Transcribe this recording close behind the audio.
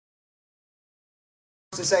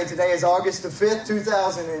To say today is August the 5th,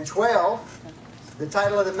 2012. The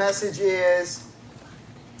title of the message is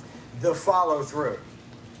The Follow-Through.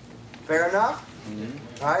 Fair enough?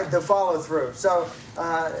 Mm-hmm. All right, the follow-through. So,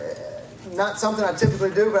 not something I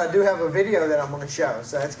typically do, but I do have a video that I'm going to show.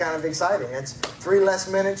 So that's kind of exciting. It's 3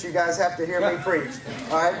 less minutes. You guys have to hear me preach.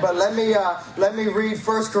 All right, but let me read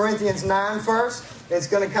 1 Corinthians 9 first. It's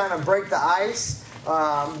going to kind of break the ice,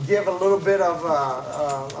 give a little bit of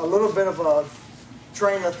a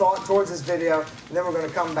train of thought towards this video, and then we're going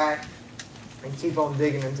to come back and keep on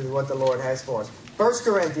digging into what the Lord has for us. 1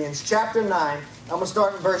 Corinthians chapter 9, I'm going to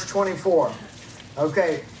start in verse 24.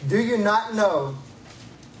 Okay, do you not know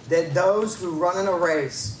that those who run in a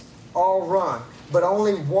race all run, but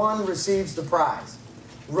only one receives the prize?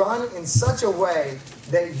 Run in such a way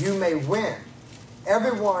that you may win.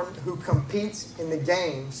 Everyone who competes in the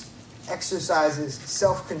games exercises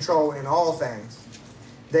self-control in all things.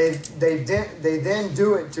 They then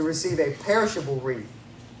do it to receive a perishable wreath,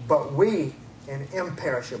 but we an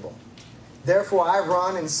imperishable. Therefore I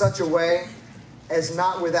run in such a way as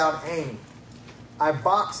not without aim. I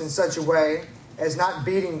box in such a way as not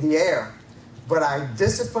beating the air, but I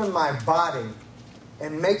discipline my body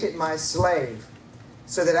and make it my slave,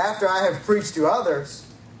 so that after I have preached to others,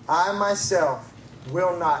 I myself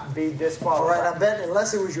will not be disqualified. All right, I bet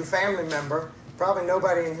unless it was your family member, probably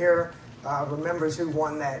nobody in here remembers who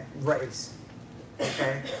won that race.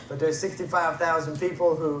 Okay? But there's 65,000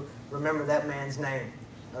 people who remember that man's name.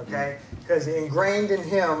 Okay? Because ingrained in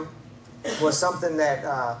him was something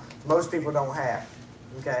that most people don't have.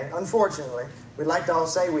 Okay? Unfortunately. We'd like to all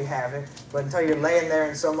say we have it, but until you're laying there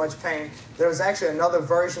in so much pain. There was actually another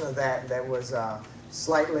version of that was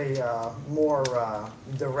slightly more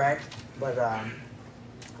direct, but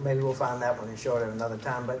maybe we'll find that one and show it at another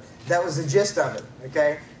time. But that was the gist of it,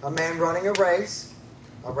 okay? A man running a race,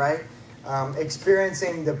 all right?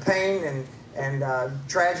 Experiencing the pain and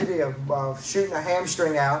tragedy of shooting a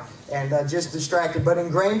hamstring out and just distracted. But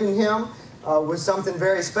ingrained in him was something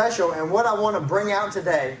very special. And what I want to bring out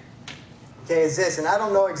today, okay, is this. And I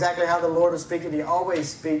don't know exactly how the Lord will speak it. He always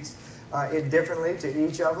speaks it differently to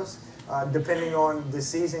each of us, depending on the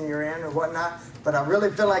season you're in or whatnot. But I really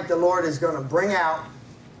feel like the Lord is going to bring out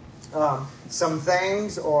some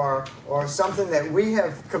things or something that we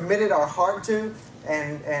have committed our heart to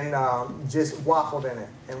and just waffled in it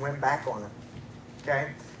and went back on it.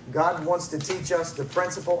 Okay? God wants to teach us the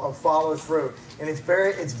principle of follow through, and it's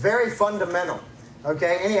very fundamental.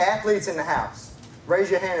 Okay? Any athletes in the house? Raise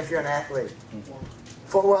your hand if you're an athlete.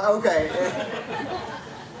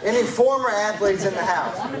 Any former athletes in the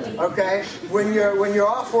house? Okay? When you're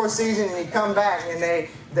off for a season and you come back and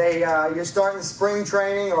you're starting spring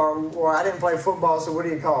training or I didn't play football, so what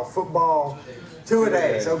do you call it? Football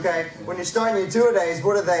two-a-days, okay? When you're starting your two-a-days,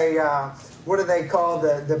 what do they call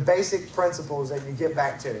the basic principles that you get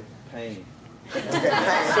back to? Pain. Okay,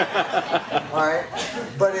 pain. All right?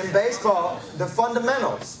 But in baseball, the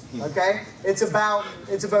fundamentals, okay? It's about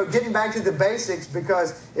getting back to the basics,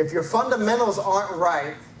 because if your fundamentals aren't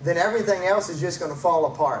right, then everything else is just going to fall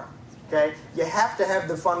apart, okay? You have to have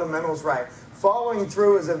the fundamentals right. Following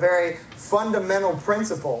through is a very fundamental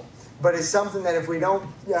principle, but it's something that if we don't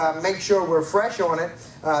make sure we're fresh on it,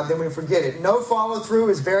 then we forget it. No follow-through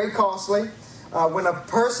is very costly. When a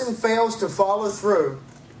person fails to follow through,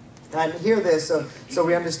 and hear this so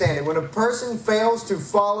we understand it. When a person fails to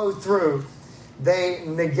follow through, they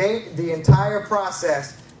negate the entire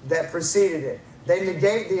process that preceded it. They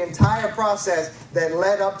negate the entire process that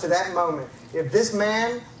led up to that moment. If this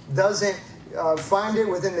man doesn't find it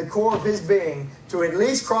within the core of his being to at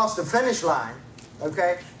least cross the finish line,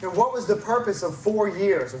 okay, then what was the purpose of 4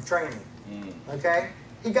 years of training? Okay?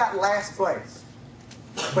 He got last place,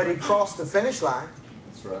 but he crossed the finish line.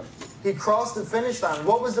 That's right. He crossed the finish line.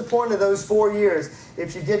 What was the point of those 4 years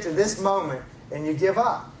if you get to this moment and you give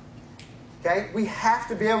up? Okay? We have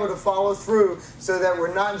to be able to follow through so that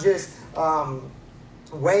we're not just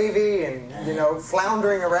wavy and,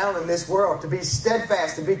 floundering around in this world. To be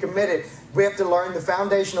steadfast, to be committed, we have to learn the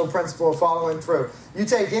foundational principle of following through. You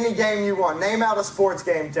take any game you want. Name out a sports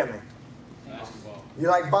game to me. Basketball. You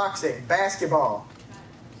like boxing, basketball,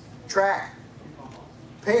 track,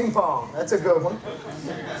 ping pong. That's a good one.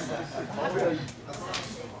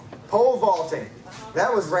 Pole vaulting.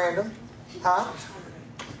 That was random. Huh?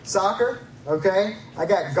 Soccer. Okay. I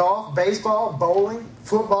got golf, baseball, bowling,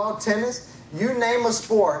 football, tennis. You name a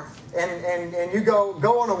sport, and you go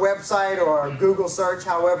on a website or a Google search,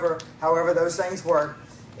 however those things work,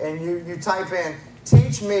 and you type in,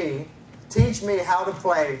 teach me how to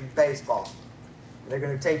play baseball. They're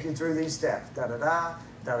going to take you through these steps. Da-da-da,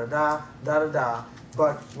 da-da-da, da-da-da.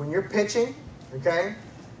 But when you're pitching, Okay?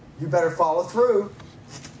 You better follow through,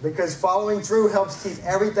 because following through helps keep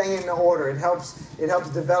everything in order. It helps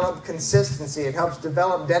develop consistency. It helps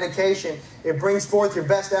develop dedication. It brings forth your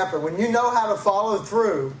best effort. When you know how to follow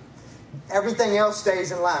through, everything else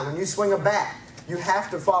stays in line. When you swing a bat, you have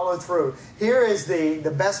to follow through. Here is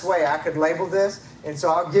the best way I could label this. And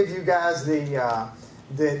so I'll give you guys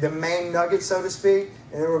the main nugget, so to speak,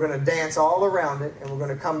 and then we're going to dance all around it, and we're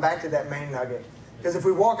going to come back to that main nugget. Because if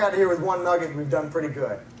we walk out of here with one nugget, we've done pretty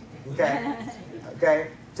good. Okay? Okay?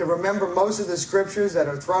 To remember most of the scriptures that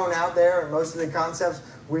are thrown out there and most of the concepts,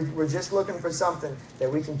 we're just looking for something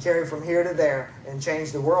that we can carry from here to there and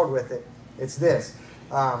change the world with it. It's this.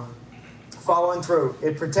 Following through.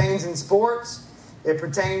 It pertains in sports. It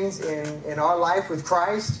pertains in our life with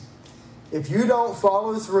Christ. If you don't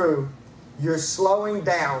follow through, you're slowing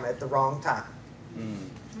down at the wrong time.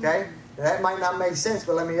 Okay? Now, that might not make sense,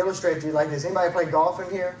 but let me illustrate to you like this. Anybody play golf in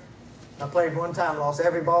here? I played one time, lost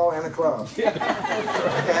every ball and a club. Okay?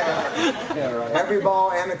 Yeah, right. Every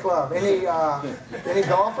ball and a club. Any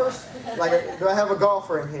golfers? Like, do I have a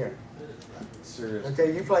golfer in here? Seriously.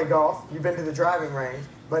 Okay, you play golf. You've been to the driving range,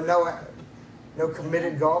 but no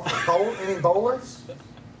committed golf. Any bowlers?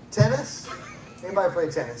 Tennis? Anybody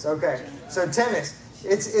play tennis? Okay. So tennis.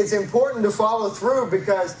 It's important to follow through,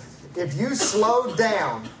 because if you slow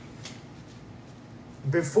down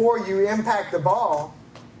before you impact the ball,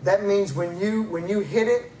 that means when you hit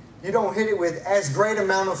it, you don't hit it with as great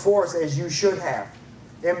amount of force as you should have.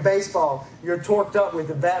 In baseball, you're torqued up with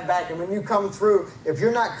the bat back, and when you come through, if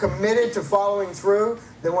you're not committed to following through,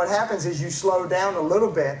 then what happens is you slow down a little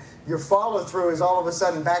bit. Your follow through is all of a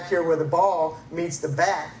sudden back here where the ball meets the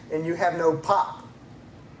bat, and you have no pop.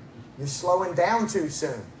 You're slowing down too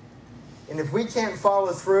soon. And if we can't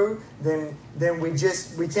follow through, then we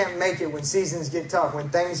can't make it when seasons get tough, when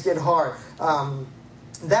things get hard.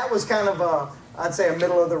 That was kind of I'd say a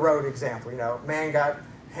middle of the road example. You know, man got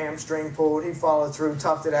hamstring pulled, he followed through,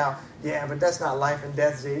 toughed it out. Yeah, but that's not life and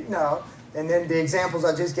death. No. And then the examples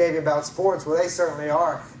I just gave you about sports, well, they certainly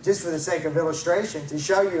are, just for the sake of illustration, to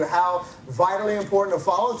show you how vitally important a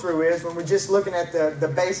follow-through is when we're just looking at the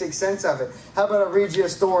basic sense of it. How about I read you a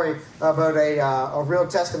story about a real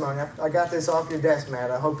testimony? I got this off your desk,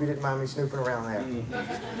 Matt. I hope you didn't mind me snooping around there.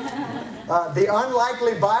 The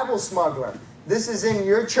unlikely Bible smuggler. This is in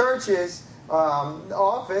your church's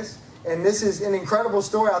office, and this is an incredible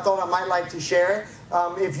story. I thought I might like to share it.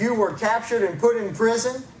 If you were captured and put in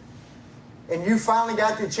prison, and you finally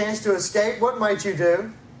got the chance to escape, what might you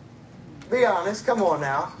do? Be honest. Come on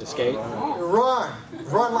now. Escape. Run.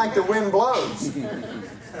 Run like the wind blows.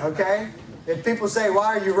 Okay? If people say,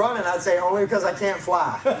 why are you running? I'd say, only because I can't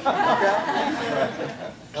fly. Okay?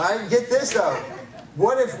 All right? Get this, though.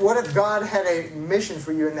 What if God had a mission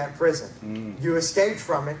for you in that prison? You escaped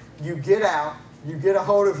from it. You get out. You get a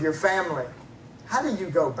hold of your family. How do you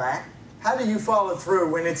go back? How do you follow through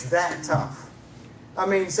when it's that tough? I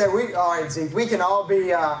mean, all right, Zeke, we can all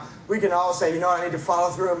say, you know, I need to follow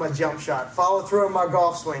through in my jump shot, follow through in my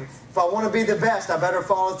golf swing. If I want to be the best, I better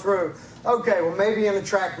follow through. Okay, well, maybe in a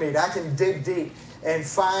track meet, I can dig deep and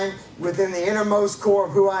find within the innermost core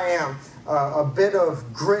of who I am a bit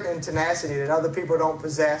of grit and tenacity that other people don't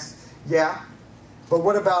possess. Yeah. But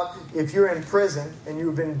what about if you're in prison and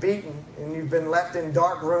you've been beaten and you've been left in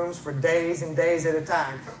dark rooms for days and days at a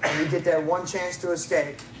time, and you get that one chance to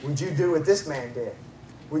escape? Would you do what this man did?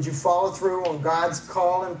 Would you follow through on God's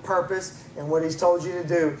call and purpose and what He's told you to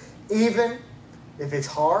do, even if it's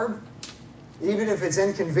hard, even if it's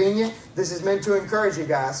inconvenient? This is meant to encourage you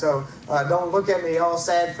guys, so don't look at me all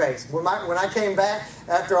sad-faced. When I came back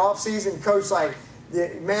after off-season, Coach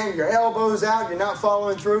man, your elbow's out, you're not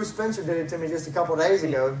following through. Spencer did it to me just a couple days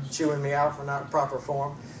ago, chewing me out for not proper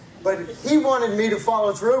form. But he wanted me to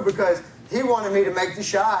follow through because he wanted me to make the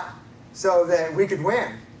shot so that we could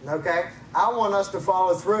win. Okay? I want us to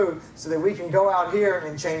follow through so that we can go out here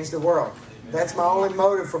and change the world. That's my only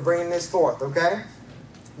motive for bringing this forth. Okay?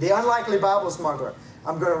 The unlikely Bible smuggler.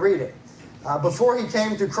 I'm going to read it. Before he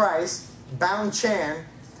came to Christ, Bao Chan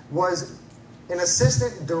was an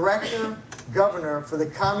assistant director governor for the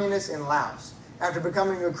communists in Laos. After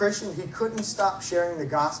becoming a Christian, he couldn't stop sharing the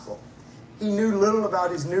gospel. He knew little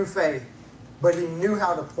about his new faith, but he knew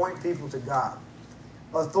how to point people to God.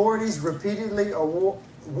 Authorities repeatedly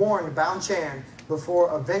warned Bao Chan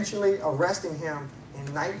before eventually arresting him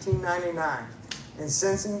in 1999 and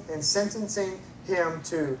sentencing him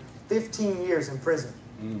to 15 years in prison.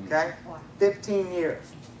 Okay? 15 years.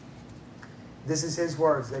 This is his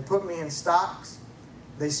words. They put me in stocks.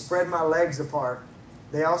 They spread my legs apart.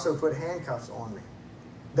 They also put handcuffs on me.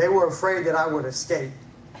 They were afraid that I would escape.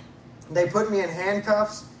 They put me in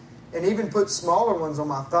handcuffs and even put smaller ones on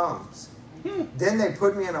my thumbs. Then they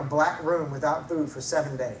put me in a black room without food for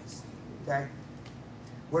 7 days. Okay?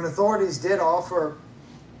 When authorities did offer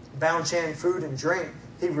Bao Chan food and drink,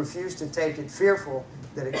 he refused to take it, fearful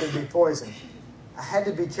that it could be poisoned. I had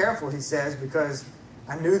to be careful, he says, because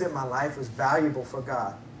I knew that my life was valuable for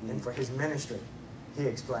God and for his ministry, he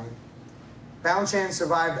explained. Bao Chan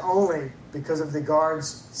survived only because of the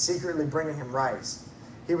guards secretly bringing him rice.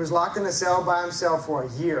 He was locked in a cell by himself for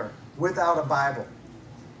a year without a Bible.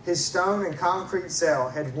 His stone and concrete cell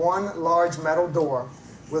had one large metal door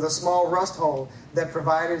with a small rust hole that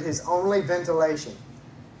provided his only ventilation.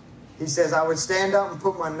 He says, I would stand up and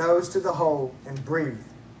put my nose to the hole and breathe.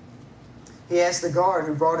 He asked the guard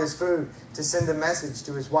who brought his food to send a message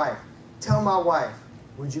to his wife. Tell my wife,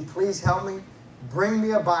 would you please help me? Bring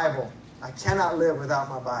me a Bible. I cannot live without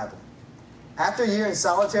my Bible. After a year in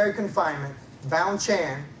solitary confinement, Bao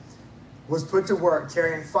Chan was put to work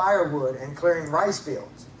carrying firewood and clearing rice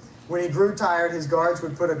fields. When he grew tired, his guards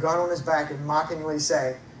would put a gun on his back and mockingly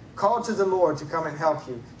say, call to the Lord to come and help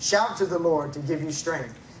you. Shout to the Lord to give you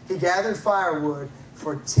strength. He gathered firewood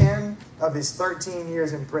for 10 of his 13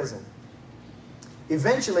 years in prison.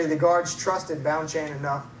 Eventually, the guards trusted Bao Chan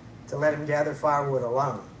enough to let him gather firewood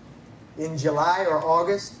alone. In July or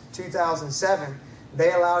August 2007,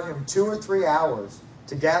 they allowed him 2 or 3 hours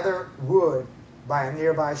to gather wood by a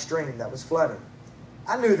nearby stream that was flooded.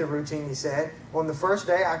 I knew the routine, he said. On the first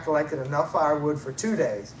day, I collected enough firewood for 2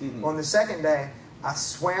 days. On the second day, I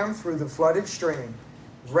swam through the flooded stream,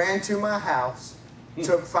 ran to my house,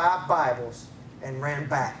 took 5 Bibles, and ran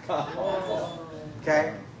back.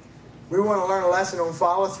 Okay? We want to learn a lesson on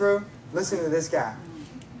follow-through? Listen to this guy.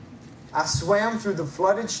 I swam through the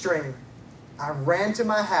flooded stream. I ran to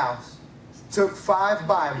my house, took 5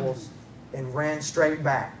 Bibles, and ran straight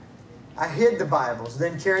back. I hid the Bibles,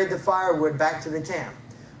 then carried the firewood back to the camp.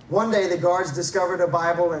 One day, the guards discovered a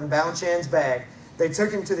Bible in Bao Chan's bag. They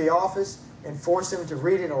took him to the office and forced him to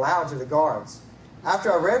read it aloud to the guards.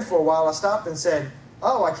 After I read for a while, I stopped and said,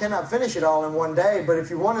 oh, I cannot finish it all in one day, but if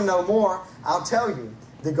you want to know more, I'll tell you.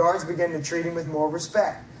 The guards began to treat him with more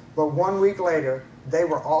respect. But 1 week later, they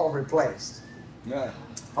were all replaced. Yeah.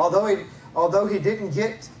 Although he didn't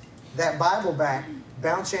get that Bible back,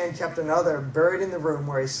 Bao Chan kept another buried in the room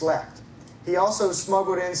where he slept. He also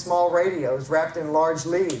smuggled in small radios wrapped in large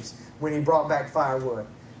leaves when he brought back firewood.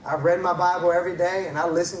 I read my Bible every day, and I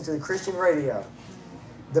listened to the Christian radio.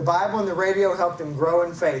 The Bible and the radio helped him grow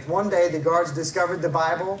in faith. One day, the guards discovered the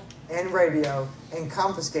Bible and radio and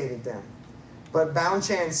confiscated them. But Bao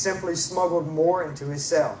Chan simply smuggled more into his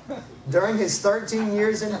cell. During his 13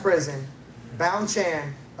 years in prison, Bao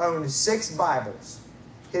Chan owned 6 Bibles.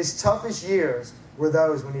 His toughest years were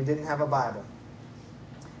those when he didn't have a Bible.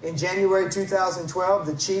 In January 2012,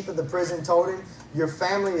 the chief of the prison told him, your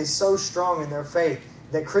family is so strong in their faith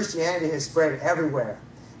that Christianity has spread everywhere.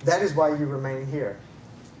 That is why you remain here.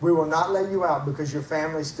 We will not let you out because your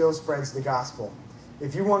family still spreads the gospel.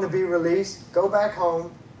 If you want to be released, go back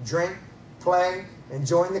home, drink, play, and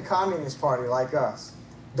join the Communist Party like us.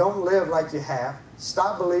 Don't live like you have.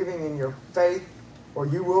 Stop believing in your faith or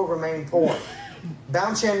you will remain poor.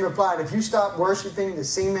 Bao Chan replied, if you stop worshiping the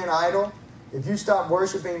cement idol, if you stop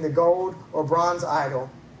worshiping the gold or bronze idol,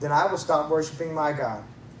 then I will stop worshiping my God.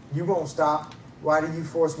 You won't stop. Why do you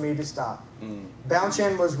force me to stop? Bao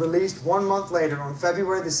Chan was released 1 month later on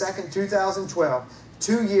February the 2nd, 2012,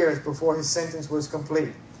 2 years before his sentence was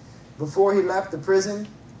complete. Before he left the prison,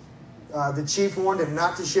 the chief warned him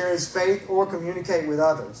not to share his faith or communicate with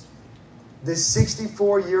others. This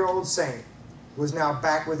 64-year-old saint was now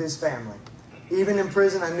back with his family. Even in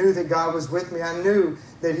prison, I knew that God was with me. I knew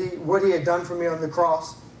that what he had done for me on the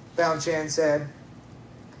cross, Bao Chan said,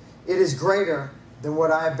 it is greater than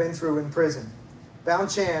what I have been through in prison.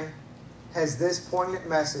 Bao Chan has this poignant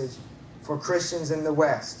message for Christians in the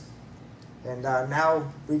West. And now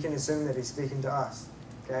we can assume that he's speaking to us.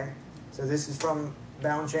 Okay? So this is from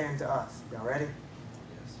Bao Chan to us. Y'all ready?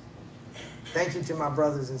 Yes. Thank you to my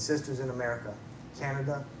brothers and sisters in America,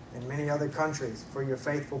 Canada, and many other countries for your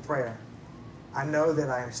faithful prayer. I know that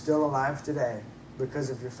I am still alive today because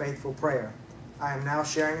of your faithful prayer. I am now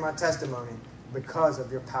sharing my testimony because of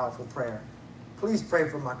your powerful prayer. Please pray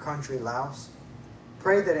for my country, Laos.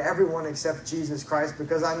 Pray that everyone accepts Jesus Christ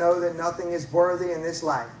because I know that nothing is worthy in this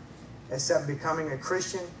life except becoming a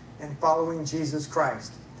Christian and following Jesus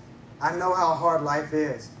Christ. I know how hard life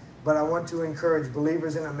is, but I want to encourage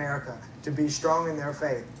believers in America to be strong in their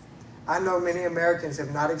faith. I know many Americans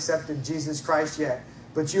have not accepted Jesus Christ yet,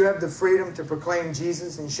 but you have the freedom to proclaim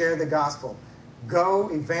Jesus and share the gospel. Go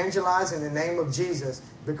evangelize in the name of Jesus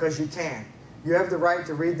because you can. You have the right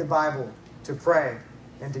to read the Bible, to pray,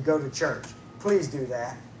 and to go to church. Please do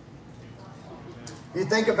that. You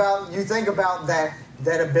think about that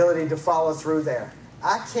ability to follow through there.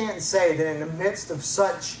 I can't say that in the midst of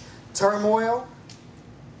such turmoil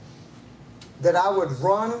that I would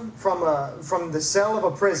run from the cell of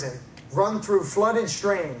a prison, run through flooded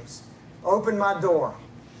streams, open my door,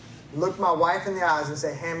 look my wife in the eyes and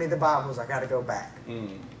say, hand me the Bibles, I got to go back.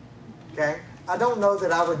 Okay? I don't know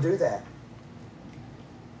that I would do that.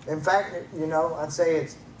 In fact, I'd say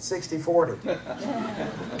it's 60-40.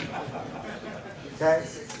 Okay?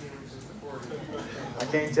 I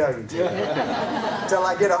can't tell you. Until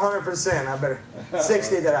I get 100%, I better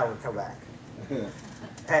 60 that I would come back.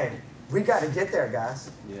 Hey, we got to get there,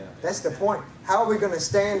 guys. Yeah. That's the point. How are we going to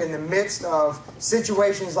stand in the midst of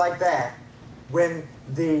situations like that when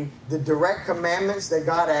the direct commandments that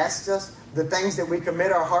God asks us, the things that we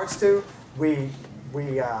commit our hearts to, we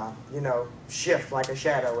shift like a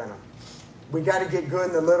shadow in them. We got to get good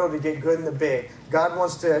in the little to get good in the big. God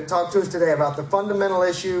wants to talk to us today about the fundamental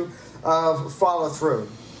issue of follow through.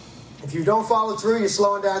 If you don't follow through, you're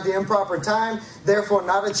slowing down at the improper time, therefore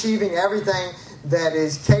not achieving everything that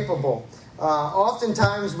is capable.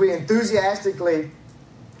 Oftentimes we enthusiastically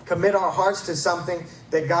commit our hearts to something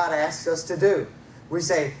that God asks us to do. We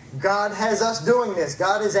say, God has us doing this.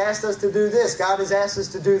 God has asked us to do this. God has asked us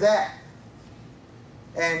to do that.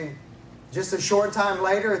 And just a short time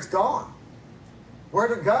later, it's gone.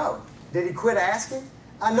 Where'd it go? Did he quit asking?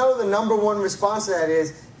 I know the number one response to that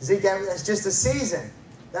is, Zeke, that's just a season.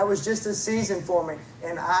 That was just a season for me.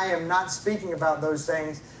 And I am not speaking about those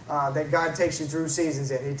things that God takes you through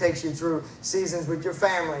seasons in. He takes you through seasons with your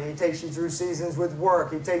family. He takes you through seasons with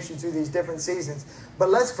work. He takes you through these different seasons. But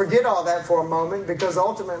let's forget all that for a moment, because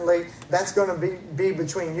ultimately that's going to be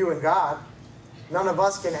between you and God. None of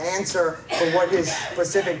us can answer for what His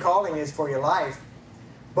specific calling is for your life.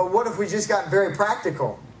 But what if we just got very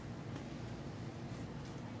practical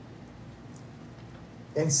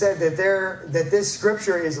and said that this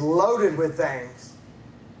Scripture is loaded with things,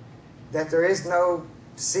 that there is no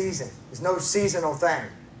season. There's no seasonal thing.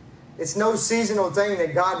 It's no seasonal thing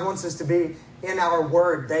that God wants us to be in our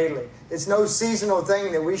Word daily. It's no seasonal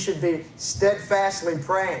thing that we should be steadfastly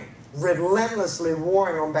praying, relentlessly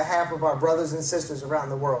warring on behalf of our brothers and sisters around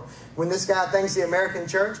the world. When this guy thanks the American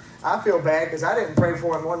church, I feel bad because I didn't pray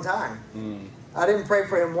for him one time. I didn't pray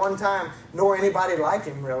for him one time, nor anybody like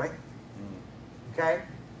him, really. Okay?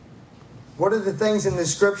 What are the things in the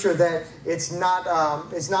Scripture that it's not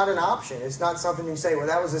an option? It's not something you say, well,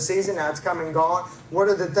 that was a season, now it's come and gone. What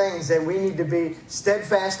are the things that we need to be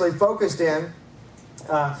steadfastly focused in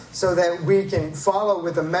so that we can follow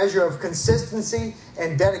with a measure of consistency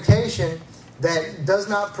and dedication that does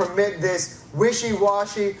not permit this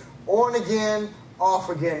wishy-washy, on again, off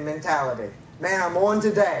again mentality? Man, I'm on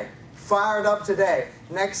today, fired up today.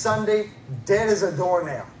 Next Sunday, dead as a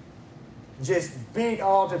doornail. Just beat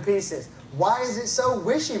all to pieces. Why is it so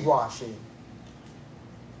wishy-washy?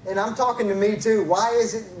 And I'm talking to me too. Why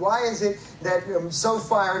is it that I'm so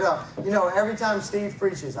fired up? Every time Steve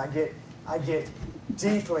preaches, I get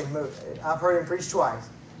deeply moved. I've heard him preach twice.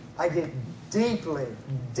 I get deeply,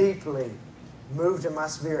 deeply moved in my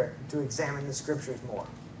spirit to examine the Scriptures more.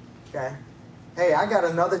 Okay? Hey, I got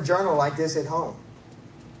another journal like this at home.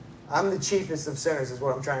 I'm the chiefest of sinners is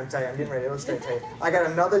what I'm trying to tell you. I'm getting ready to illustrate to you. I got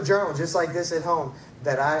another journal just like this at home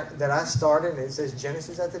that I started, and it says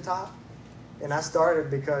Genesis at the top. And I started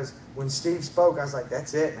because when Steve spoke, I was like,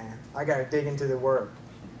 that's it, man. I got to dig into the Word.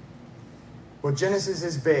 Well, Genesis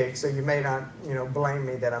is big, so you may not, blame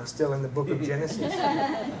me that I'm still in the book of Genesis.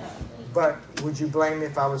 But would you blame me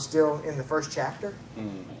if I was still in the first chapter?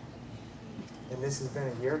 And this has been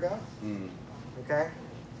a year ago? Okay?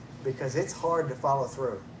 Because it's hard to follow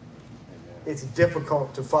through. It's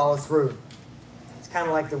difficult to follow through. It's kind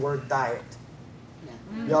of like the word diet.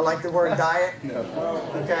 Y'all like the word diet? No.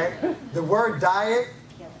 Okay? The word diet,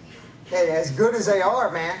 hey, as good as they are,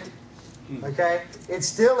 man, okay, it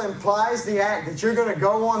still implies the act that you're going to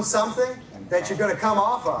go on something that you're going to come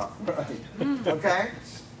off of. Okay?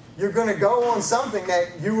 You're going to go on something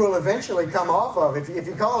that you will eventually come off of. If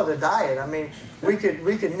you call it a diet, I mean, we could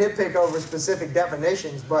nitpick over specific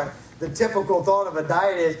definitions, but the typical thought of a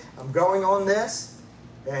diet is, I'm going on this,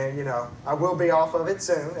 and, I will be off of it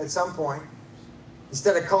soon at some point.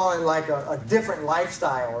 Instead of calling like a different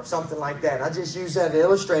lifestyle or something like that. I just use that to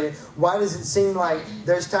illustrate it. Why does it seem like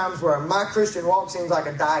there's times where my Christian walk seems like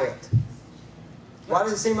a diet? Why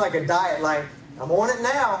does it seem like a diet? Like, I'm on it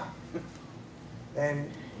now. And,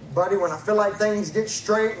 buddy, when I feel like things get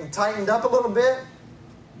straight and tightened up a little bit,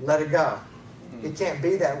 let it go. It can't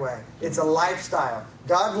be that way. It's a lifestyle.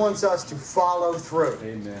 God wants us to follow through.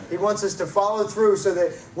 Amen. He wants us to follow through so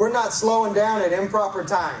that we're not slowing down at improper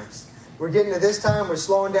times. We're getting to this time, we're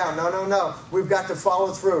slowing down. No. We've got to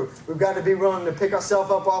follow through. We've got to be willing to pick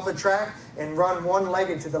ourselves up off a track and run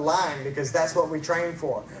one-legged to the line because that's what we train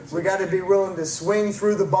for. We've got to be willing to swing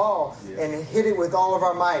through the ball and hit it with all of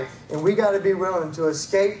our might. And we got to be willing to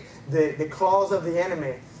escape the claws of the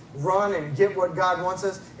enemy, run and get what God wants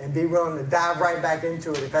us, and be willing to dive right back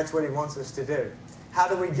into it if that's what He wants us to do. How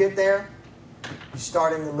do we get there? You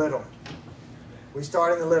start in the little. We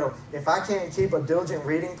start in the little. If I can't keep a diligent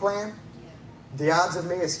reading plan, the odds of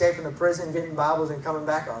me escaping the prison, getting Bibles, and coming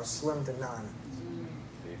back are slim to none.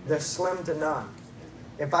 They're slim to none.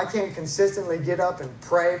 If I can't consistently get up and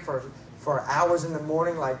pray for hours in the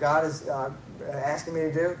morning like God is asking me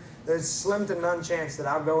to do, there's slim to none chance that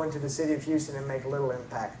I'll go into the city of Houston and make a little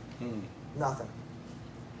impact. Nothing.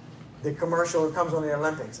 The commercial that comes on the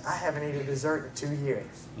Olympics, I haven't eaten dessert in 2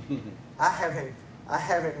 years. I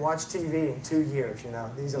haven't watched TV in 2 years, you know.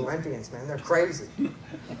 These Olympians, man, they're crazy.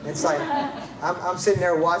 It's like, I'm sitting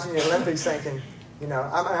there watching the Olympics thinking, you know,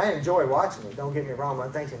 I enjoy watching it, don't get me wrong, but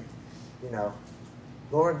I'm thinking, you know,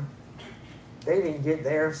 Lord, they didn't get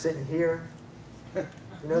there sitting here.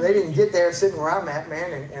 You know, they didn't get there sitting where I'm at,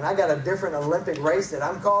 man, and I got a different Olympic race that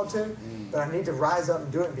I'm called to, but I need to rise up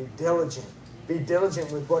and do it and be diligent. Be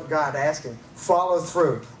diligent with what God asks him. Follow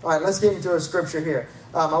through. All right, let's get into a scripture here.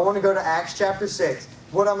 I want to go to Acts chapter 6.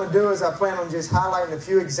 What I'm going to do is I plan on just highlighting a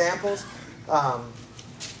few examples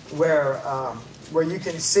where you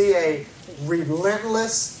can see a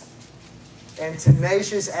relentless and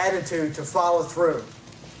tenacious attitude to follow through.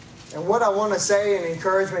 And what I want to say in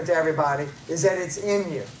encouragement to everybody is that it's in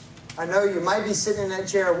you. I know you might be sitting in that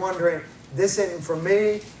chair wondering, this isn't for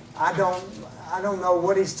me. I don't know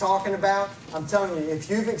what he's talking about. I'm telling you, if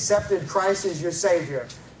you've accepted Christ as your Savior,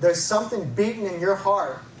 there's something beating in your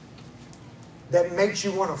heart that makes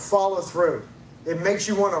you want to follow through. It makes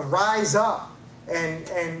you want to rise up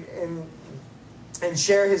and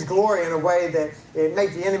share His glory in a way that it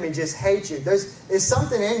makes the enemy just hate you. There's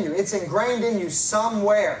something in you. It's ingrained in you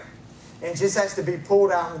somewhere. And it just has to be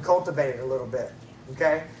pulled out and cultivated a little bit.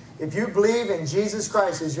 Okay? If you believe in Jesus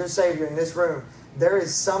Christ as your Savior in this room, there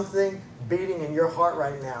is something beating in your heart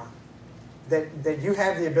right now that you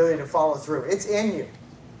have the ability to follow through. It's in you.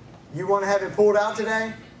 You want to have it pulled out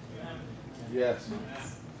today? Yes.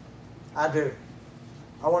 I do.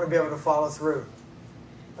 I want to be able to follow through.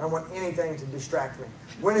 I don't want anything to distract me.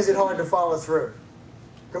 When is it hard to follow through?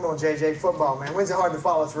 Come on, JJ, football, man. When's it hard to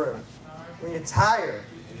follow through? When you're tired.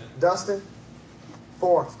 Dustin,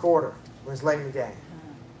 fourth quarter, when it's late in the game.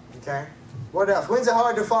 Okay? What else? When's it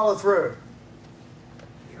hard to follow through?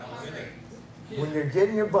 When you're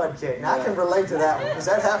getting your butt kicked. Now, I can relate to that one because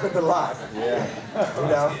that happened a lot. Yeah. You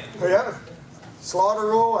know? Yeah. Slaughter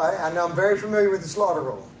rule, I know I'm very familiar with the slaughter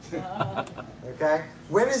rule. Okay?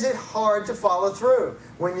 When is it hard to follow through?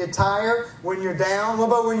 When you're tired? When you're down? What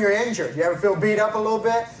about when you're injured? You ever feel beat up a little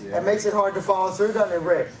bit? Yeah. It makes it hard to follow through, doesn't it,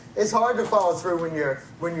 Rick? It's hard to follow through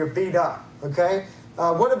when you're beat up. Okay?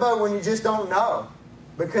 What about when you just don't know?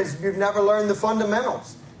 Because you've never learned the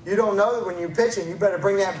fundamentals. You don't know that when you're pitching, you better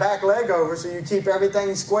bring that back leg over so you keep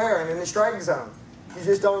everything square and in the strike zone. You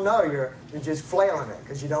just don't know. You're just flailing it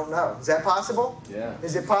because you don't know. Is that possible? Yeah.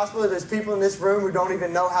 Is it possible that there's people in this room who don't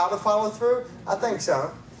even know how to follow through? I think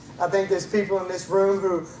so. I think there's people in this room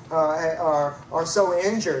who are so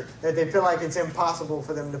injured that they feel like it's impossible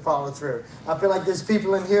for them to follow through. I feel like there's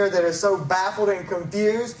people in here that are so baffled and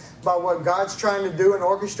confused by what God's trying to do and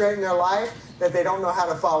orchestrate in their life that they don't know how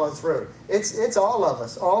to follow through. It's all of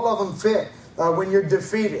us. All of them fit. When you're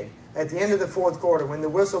defeated at the end of the fourth quarter, when the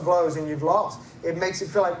whistle blows and you've lost, it makes it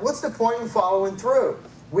feel like, what's the point in following through?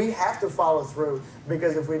 We have to follow through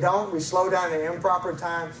because if we don't, we slow down at improper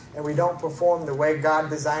time and we don't perform the way God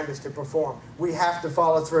designed us to perform. We have to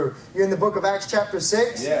follow through. You're in the book of Acts chapter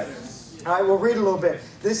 6? Yes. All right, we'll read a little bit.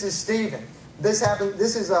 This is Stephen. This happened.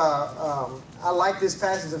 This is I like this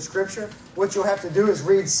passage of Scripture. What you'll have to do is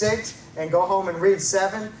read 6 and go home and read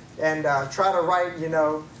 7 and try to write,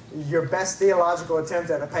 your best theological attempt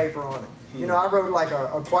at a paper on it. I wrote like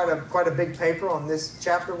quite a big paper on this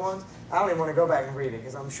chapter once. I don't even want to go back and read it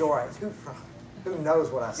because I'm sure who knows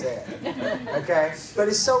what I said. Okay? But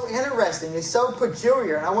it's so interesting. It's so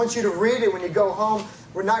peculiar. And I want you to read it when you go home.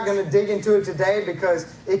 We're not going to dig into it today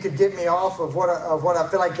because it could get me off of what I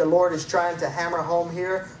feel like the Lord is trying to hammer home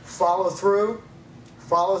here. Follow through.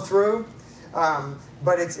 Follow through.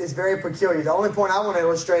 But it's very peculiar. The only point I want to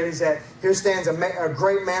illustrate is that here stands a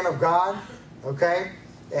great man of God. Okay?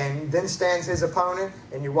 And then stands his opponent,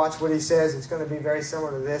 and you watch what he says. It's going to be very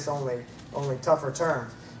similar to this, only only tougher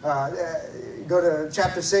terms. Go to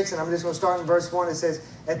chapter 6, and I'm just going to start in verse 1. It says,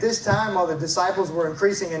 "At this time, while the disciples were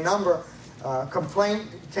increasing in number, complaint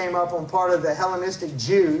came up on part of the Hellenistic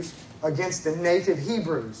Jews against the native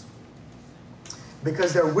Hebrews,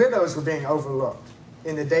 because their widows were being overlooked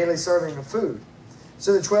in the daily serving of food.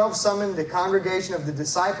 So the 12 summoned the congregation of the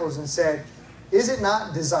disciples and said, 'Is it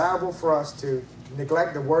not desirable for us to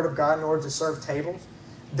neglect the word of God in order to serve tables?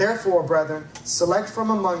 Therefore, brethren, select from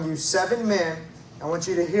among you 7 men.'" I want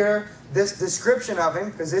you to hear this description of him,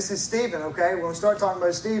 because this is Stephen, okay? We're going to start talking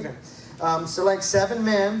about Stephen. "Select 7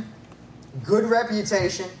 men, good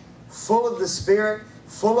reputation, full of the Spirit,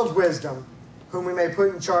 full of wisdom, whom we may put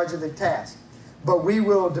in charge of the task. But we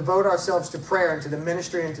will devote ourselves to prayer and to the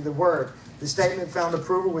ministry and to the word." The statement found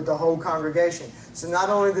approval with the whole congregation. So not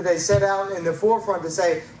only did they set out in the forefront to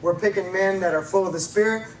say, we're picking men that are full of the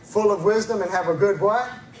Spirit, full of wisdom, and have a good what?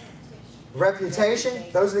 Reputation.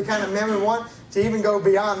 Those are the kind of men we want. To even go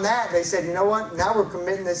beyond that, they said, you know what? Now we're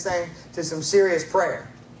committing this thing to some serious prayer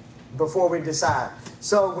before we decide.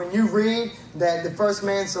 So when you read that the first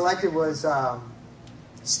man selected was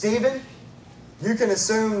Stephen, you can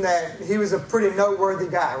assume that he was a pretty noteworthy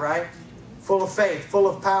guy, right? Full of faith, full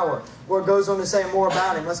of power. What goes on to say more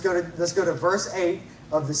about him? Let's go to verse 8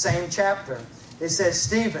 of the same chapter. It says,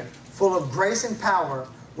 "Stephen, full of grace and power,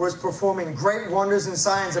 was performing great wonders and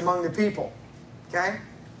signs among the people." Okay?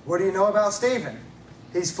 What do you know about Stephen?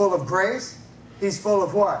 He's full of grace. He's full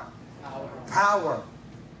of what? Power.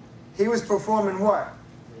 He was performing what?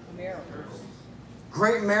 Miracles.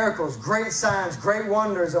 Great miracles, great signs, great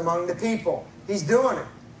wonders among the people. He's doing it.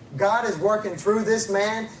 God is working through this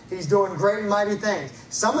man. He's doing great and mighty things.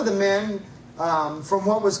 Some of the men from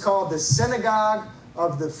what was called the synagogue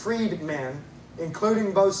of the freedmen,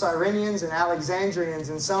 including both Cyrenians and Alexandrians,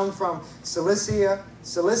 and some from Cilicia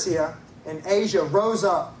and Asia, rose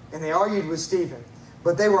up and they argued with Stephen.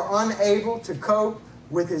 But they were unable to cope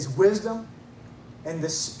with his wisdom and the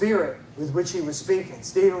spirit with which he was speaking.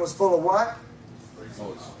 Stephen was full of what?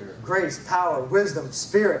 Grace, power, wisdom,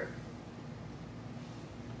 spirit.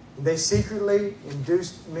 They secretly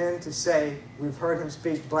induced men to say, "We've heard him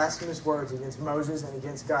speak blasphemous words against Moses and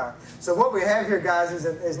against God." So what we have here, guys,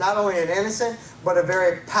 is not only an innocent, but a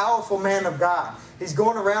very powerful man of God. He's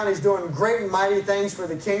going around, he's doing great and mighty things for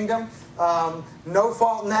the kingdom. No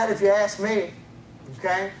fault in that if you ask me.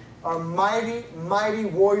 Okay? A mighty, mighty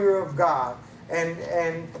warrior of God. And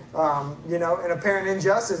an apparent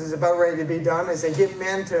injustice is about ready to be done as they get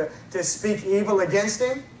men to speak evil against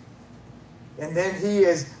him. And then he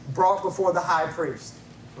is brought before the high priest.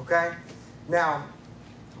 Okay? Now,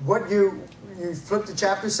 what you flip to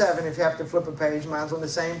chapter 7, if you have to flip a page, mine's on the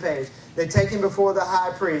same page. They take him before the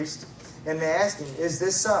high priest, and they ask him, "Is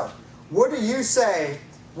this so?" What do you say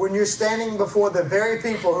when you're standing before the very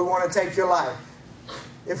people who want to take your life?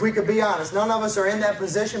 If we could be honest, none of us are in that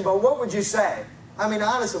position, but what would you say? I mean,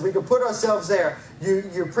 honestly, we could put ourselves there.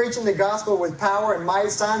 You're preaching the gospel with power and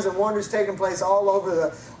might, signs and wonders taking place all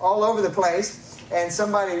over the place, and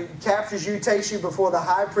somebody captures you, takes you before the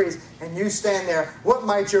high priest, and you stand there. What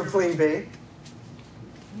might your plea be?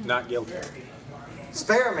 Not guilty.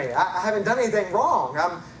 Spare me. I haven't done anything wrong.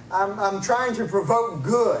 I'm trying to provoke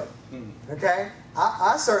good. Okay?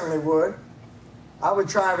 I certainly would. I would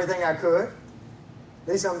try everything I could.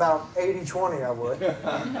 At least I'm about 80-20 I would.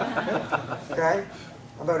 Okay?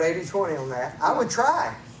 I'm about 80-20 on that. I would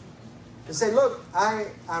try. And say, look,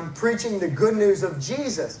 I'm preaching the good news of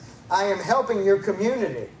Jesus. I am helping your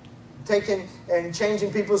community. Taking and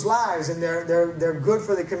changing people's lives, and they're good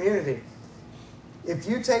for the community. If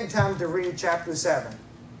you take time to read chapter 7,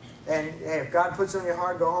 and hey, if God puts it on your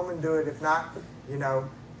heart, go home and do it. If not,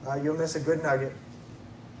 you'll miss a good nugget.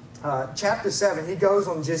 Chapter 7, he goes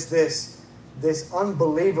on just this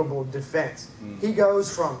unbelievable defense. He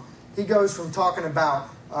goes from talking about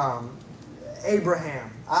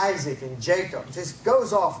Abraham, Isaac, and Jacob. Just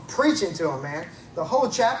goes off preaching to him, man. The whole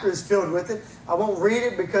chapter is filled with it. I won't read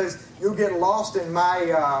it because you'll get lost in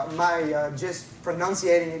my just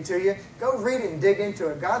pronunciating it to you. Go read it and dig into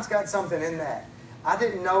it. God's got something in that. I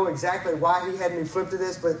didn't know exactly why he had me flip to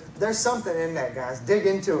this, but there's something in that, guys. Dig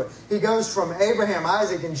into it. He goes from Abraham,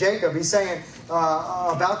 Isaac, and Jacob. He's saying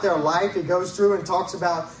about their life. He goes through and talks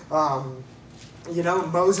about,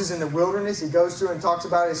 Moses in the wilderness. He goes through and talks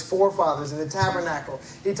about his forefathers in the tabernacle.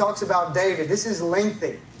 He talks about David. This is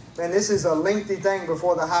lengthy. Man, this is a lengthy thing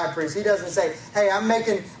before the high priest. He doesn't say, "Hey, I'm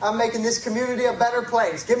making this community a better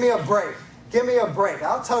place. Give me a break. Give me a break.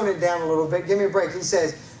 I'll tone it down a little bit. Give me a break." He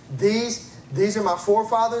says, These are my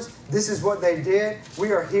forefathers. This is what they did.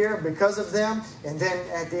 We are here because of them. And then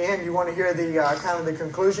at the end, you want to hear the kind of the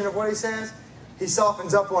conclusion of what he says? he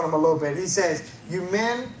softens up on them a little bit. He says, you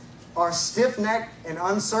men are stiff-necked and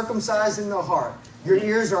uncircumcised in the heart. Your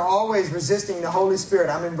ears are always resisting the Holy Spirit.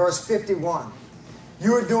 I'm in verse 51.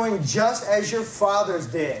 You are doing just as your fathers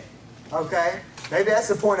did. Okay? Maybe that's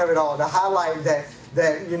the point of it all, to highlight that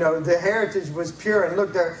the heritage was pure. And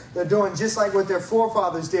look, they're doing just like what their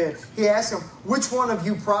forefathers did. He asked them, which one of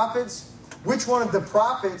you prophets, which one of the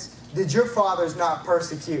prophets did your fathers not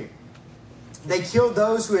persecute? They killed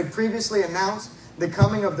those who had previously announced the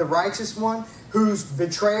coming of the righteous one, whose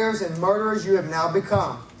betrayers and murderers you have now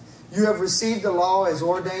become. You have received the law as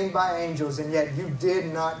ordained by angels, and yet you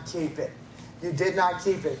did not keep it. You did not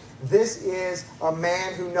keep it. This is a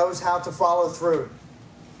man who knows how to follow through.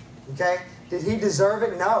 Okay? Did he deserve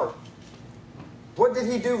it? No. What did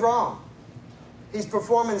he do wrong? He's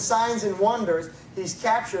performing signs and wonders. He's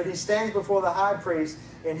captured. He stands before the high priest,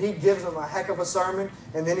 and he gives him a heck of a sermon.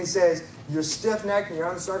 And then he says, you're stiff-necked and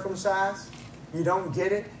you're uncircumcised. You don't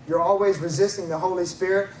get it. You're always resisting the Holy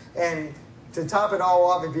Spirit. And to top it all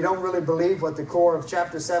off, if you don't really believe what the core of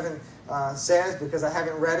chapter 7 says, because I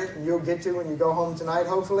haven't read it, and you'll get to when you go home tonight,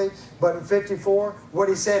 hopefully. But in 54, what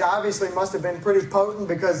he said obviously must have been pretty potent,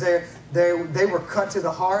 because they were cut to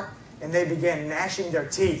the heart, and they began gnashing their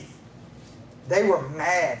teeth. They were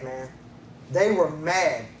mad, man. They were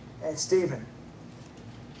mad at Stephen.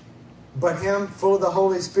 But him, full of the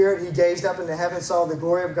Holy Spirit, he gazed up into heaven, saw the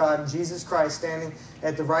glory of God, and Jesus Christ standing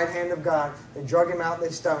at the right hand of God. They drug him out, and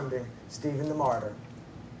they stoned him, Stephen the martyr.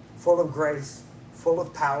 Full of grace, full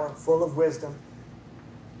of power, full of wisdom.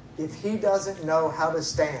 If he doesn't know how to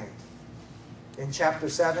stand in chapter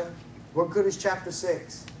 7, what good is chapter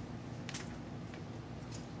 6?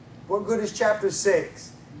 What good is chapter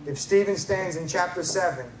 6 if Stephen stands in chapter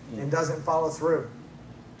 7 and doesn't follow through?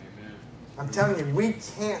 I'm telling you, we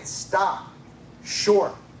can't stop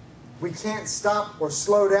short. We can't stop or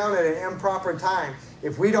slow down at an improper time.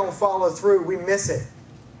 If we don't follow through, we miss it.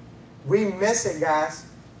 We miss it, guys.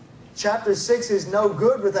 Chapter 6 is no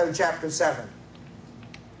good without chapter 7.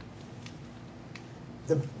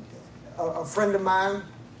 A friend of mine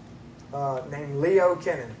named Leo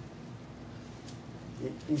Kennan,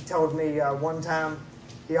 he told me one time,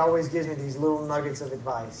 he always gives me these little nuggets of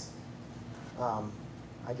advice.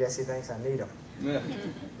 I guess he thinks I need them. Yeah.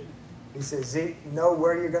 He says, Zeke, know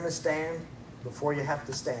where you're going to stand before you have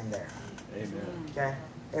to stand there. Amen. Okay?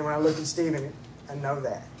 And when I look at Stephen, I know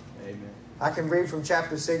that. Amen. I can read from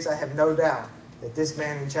chapter 6, I have no doubt that this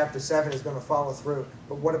man in chapter 7 is going to follow through.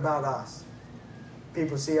 But what about us?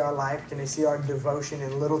 People see our life, can they see our devotion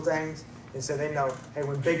in little things? And so they know, hey,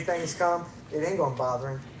 when big things come, it ain't going to bother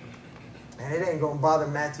him. And it ain't going to bother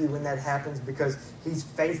Matthew when that happens, because he's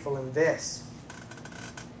faithful in this.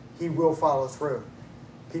 He will follow through.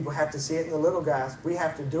 People have to see it in the little, guys. We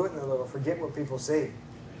have to do it in the little. Forget what people see.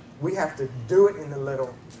 We have to do it in the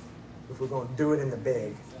little if we're going to do it in the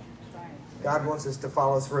big. God wants us to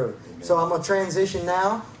follow through. So I'm going to transition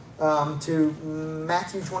now to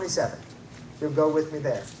Matthew 27. You'll go with me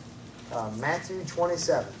there. Matthew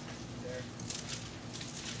 27.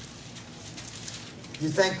 You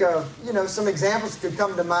think of, some examples could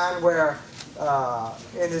come to mind where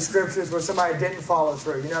in the scriptures where somebody didn't follow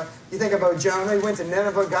through. You think about Jonah. He went to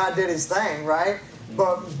Nineveh. God did his thing, right?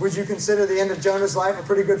 But would you consider the end of Jonah's life a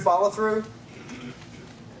pretty good follow through?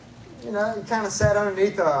 He kind of sat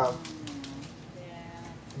underneath a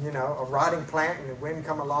rotting plant, and the wind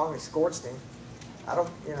come along and scorched him. I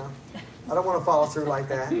don't want to follow through like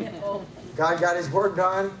that. God got his work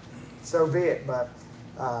done, so be it. But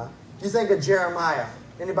you think of Jeremiah.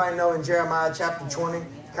 Anybody know in Jeremiah chapter 20,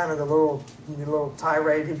 kind of the little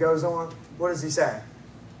tirade he goes on? What does he say?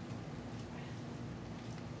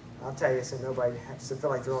 I'll tell you, so nobody has to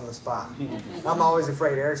feel like they're on the spot. I'm always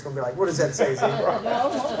afraid Eric's going to be like, what does that say,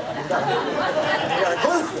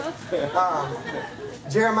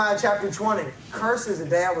 Jeremiah chapter 20. Cursed is the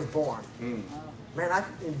day I was born. Man,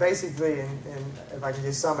 basically, and if I can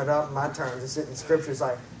just sum it up in my terms, it's in Scripture, it's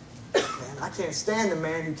like, man, I can't stand the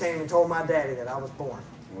man who came and told my daddy that I was born.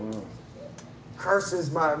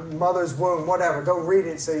 Curses my mother's womb, whatever. Go read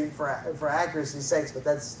it for accuracy's sakes, but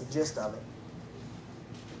that's the gist of it.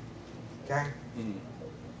 Okay?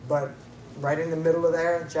 But right in the middle of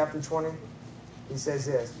there, chapter 20, he says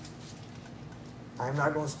this: I'm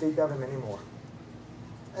not going to speak of him anymore.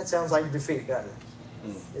 That sounds like defeat, doesn't it?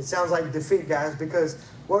 It sounds like defeat, guys, because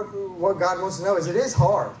what God wants to know is it is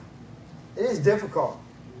hard. It is difficult.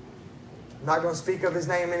 I'm not going to speak of his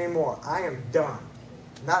name anymore. I am done.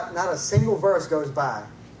 Not a single verse goes by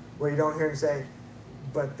where you don't hear him say,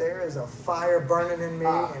 but there is a fire burning in me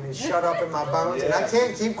and it's shut up in my bones, and I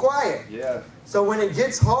can't keep quiet. Yeah. So when it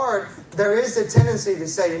gets hard, there is a tendency to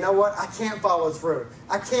say, you know what, I can't follow through.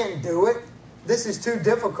 I can't do it. This is too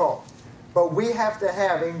difficult. But we have to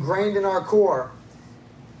have ingrained in our core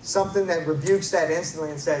something that rebukes that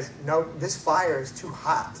instantly and says, no, this fire is too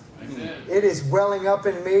hot. Amen. It is welling up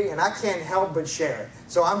in me, and I can't help but share it.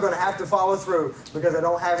 So I'm going to have to follow through because I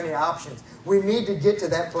don't have any options. We need to get to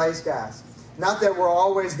that place, guys. Not that we're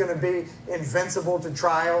always going to be invincible to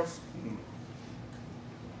trials.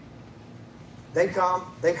 They come,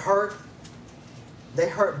 they hurt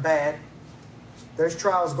bad. There's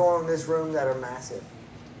trials going on in this room that are massive.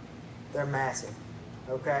 They're massive.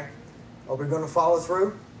 Okay? Are we going to follow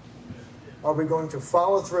through? Are we going to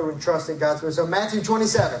follow through and trust in God's word? So Matthew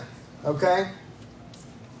 27, okay?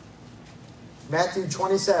 Matthew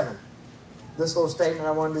 27. This little statement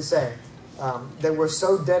I wanted to say. That we're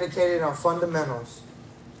so dedicated in our fundamentals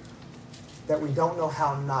that we don't know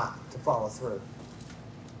how not to follow through.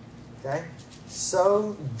 Okay?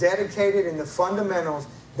 So dedicated in the fundamentals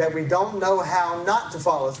that we don't know how not to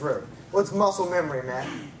follow through. What's muscle memory, Matt?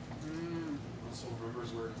 Muscle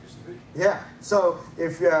remembers where it used to be. Yeah. So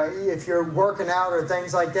if you're working out or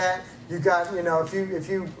things like that, you got, you know, if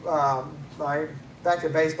you right, back to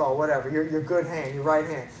baseball, whatever, your good hand, your right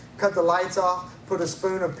hand, cut the lights off, put a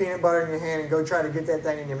spoon of peanut butter in your hand, and go try to get that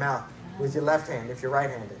thing in your mouth with your left hand if you're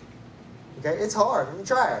right-handed. Okay, it's hard. I mean,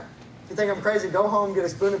 try it. If you think I'm crazy, go home, get a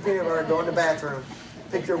spoon of peanut butter, go in the bathroom,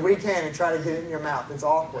 pick your weak hand, and try to get it in your mouth. It's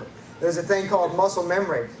awkward. There's a thing called muscle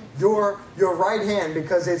memory. Your right hand,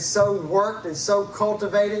 because it's so worked, it's so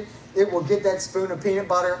cultivated, it will get that spoon of peanut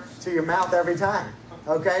butter to your mouth every time.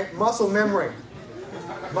 Okay? Muscle memory.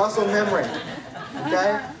 Muscle memory.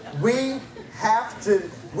 Okay? We have to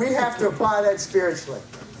apply that spiritually.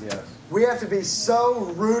 Yes. We have to be so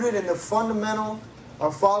rooted in the fundamental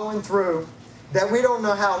of following through that we don't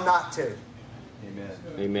know how not to. Amen.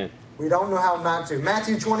 Amen. We don't know how not to.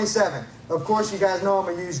 Matthew 27. Of course, you guys know I'm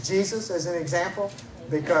going to use Jesus as an example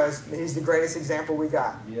because he's the greatest example we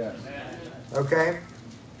got. Yes. Okay?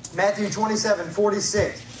 Matthew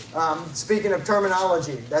 27:46. Speaking of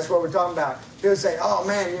terminology, that's what we're talking about. People say, oh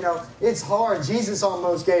man, you know, it's hard. Jesus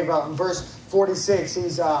almost gave up. In verse 46,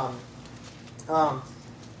 he's, Eli,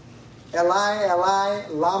 Eli,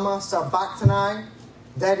 lama sabachthani.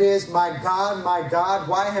 That is, my God,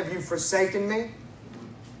 why have you forsaken me?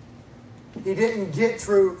 He didn't get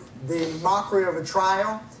through the mockery of a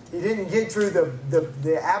trial. He didn't get through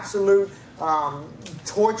the absolute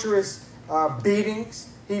torturous beatings.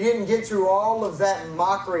 He didn't get through all of that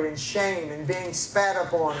mockery and shame and being spat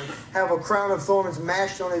upon and have a crown of thorns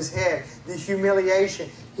mashed on his head, the humiliation.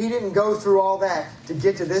 He didn't go through all that to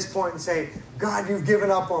get to this point and say, God, you've given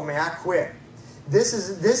up on me. I quit. This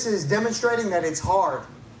is demonstrating that it's hard.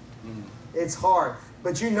 It's hard.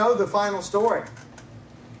 But you know the final story.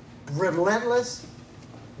 Relentless.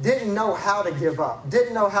 Didn't know how to give up.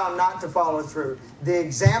 Didn't know how not to follow through. The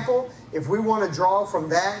example, if we want to draw from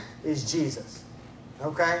that, is Jesus.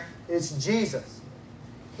 Okay? It's Jesus.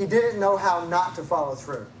 He didn't know how not to follow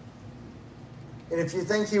through. And if you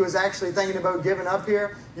think he was actually thinking about giving up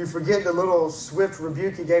here, you forget the little swift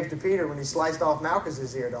rebuke he gave to Peter when he sliced off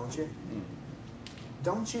Malchus's ear, don't you?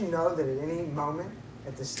 Don't you know that at any moment,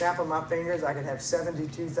 at the snap of my fingers, I could have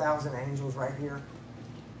 72,000 angels right here?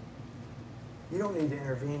 You don't need to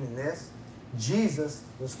intervene in this. Jesus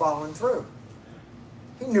was following through.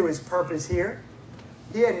 He knew his purpose here.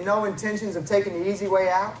 He had no intentions of taking the easy way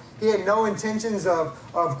out. He had no intentions of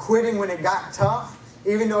quitting when it got tough.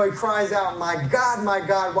 Even though he cries out, my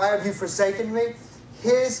God, why have you forsaken me?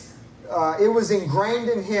 It was ingrained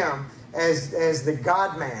in him as the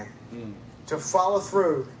God-man to follow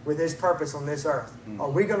through with his purpose on this earth. Are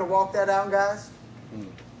we going to walk that out, guys?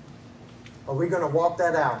 Are we going to walk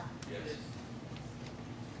that out? Yes.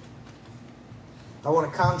 I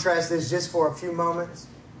want to contrast this just for a few moments.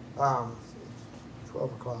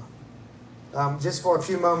 12 o'clock. Just for a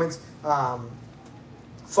few moments,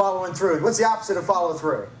 following through. What's the opposite of follow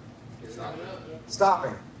through?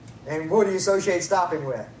 Stopping. And what do you associate stopping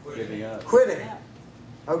with? Giving up. Quitting.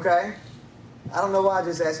 Okay. I don't know why I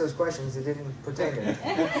just asked those questions. It didn't pertain to me.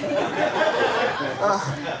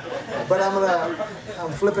 But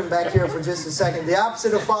I'm flipping back here for just a second. The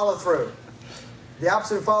opposite of follow through. The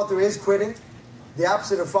opposite of follow through is quitting. The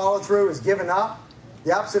opposite of follow through is giving up.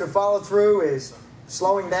 The opposite of follow through is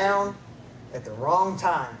slowing down at the wrong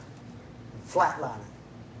time. Flatlining.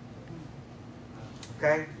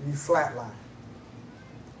 Okay? You flatline.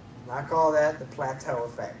 And I call that the plateau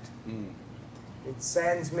effect. It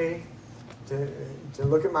saddens me to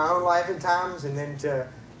look at my own life at times and then to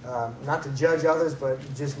not to judge others, but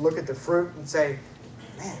just look at the fruit and say,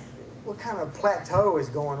 man, what kind of plateau is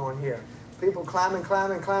going on here? People climbing.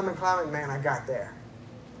 Man, I got there.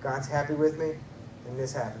 God's happy with me, and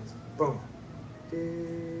this happens. Boom.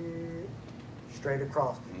 Straight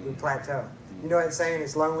across. We plateau. You know that saying,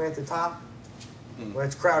 it's lonely at the top? Well,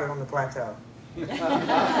 it's crowded on the plateau.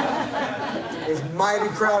 It's mighty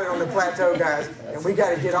crowded on the plateau, guys, and we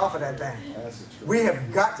got to get off of that thing. We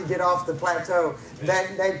have got to get off the plateau.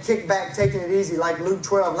 That kick back, taking it easy, like Luke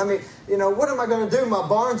 12. What am I going to do? My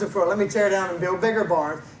barns are full. Let me tear down and build bigger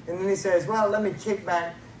barns. And then he says, well, let me kick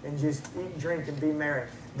back and just eat, drink, and be merry.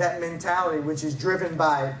 That mentality, which is driven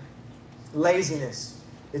by laziness,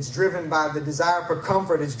 it's driven by the desire for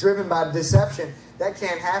comfort, it's driven by deception, that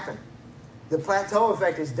can't happen. The plateau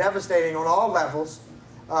effect is devastating on all levels.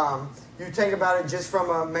 You think about it just from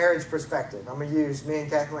a marriage perspective. I'm going to use me and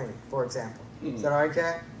Kathleen, for example. Is that all right,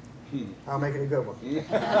 Kat? I'll make it a good one.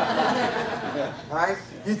 All right?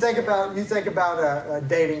 You think about a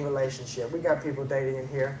dating relationship. We got people dating in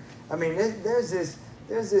here. I mean, there's this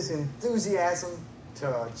enthusiasm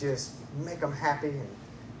to just make them happy and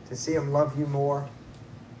to see them love you more.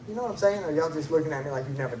 You know what I'm saying? Or y'all just looking at me like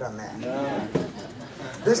you've never done that? No.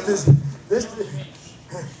 This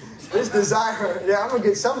desire, I'm going to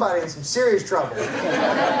get somebody in some serious trouble.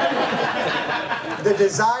 The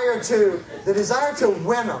desire to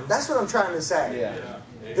win them. That's what I'm trying to say. Yeah.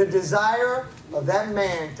 The desire of that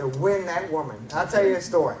man to win that woman. I'll tell you a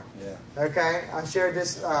story. Yeah. Okay? I shared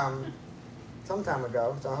this some time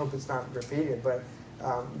ago, so I hope it's not repeated. But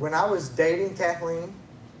when I was dating Kathleen,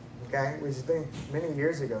 okay, which has been many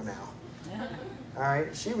years ago now. All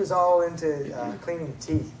right, she was all into cleaning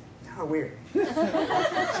teeth. Kind of weird.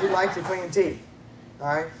 She liked to clean teeth. All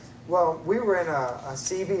right. Well, we were in a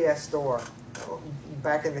CVS store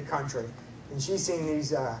back in the country, and she seen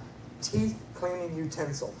these teeth cleaning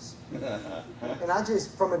utensils. And I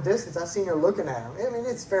just, from a distance, I seen her looking at them. I mean,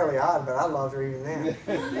 it's fairly odd, but I loved her even then.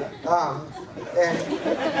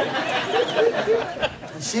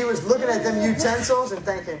 And she was looking at them utensils and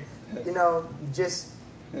thinking,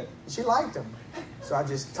 she liked them. So I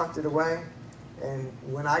just tucked it away. And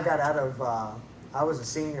when I got out of, I was a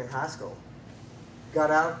senior in high school. Got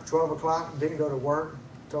out, 12 o'clock, didn't go to work.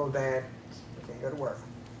 Told Dad, I can't go to work.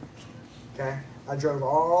 Okay? I drove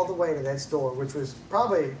all the way to that store, which was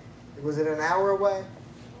probably, was it an hour away?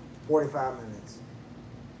 45 minutes.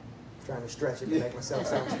 Trying to stretch it to make myself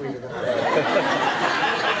sound sweeter than I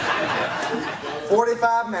am.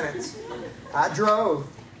 45 minutes. I drove,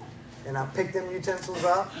 and I picked them utensils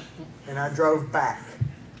up, and I drove back.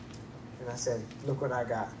 And I said, look what I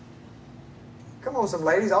got. Come on, some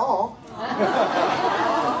ladies, all.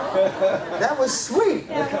 That was sweet.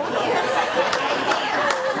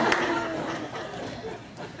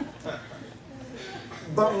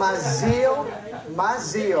 But my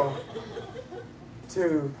zeal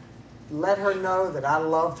to let her know that I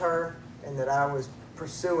loved her and that I was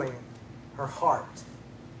pursuing her heart,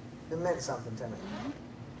 it meant something to me.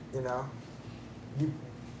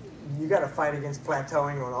 You got to fight against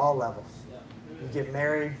plateauing on all levels. You get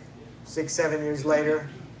married, 6-7 years later,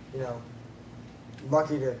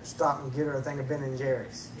 lucky to stop and get her a thing of Ben &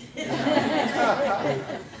 Jerry's. And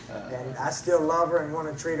I still love her and want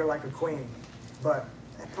to treat her like a queen. But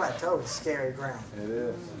that plateau is scary ground. It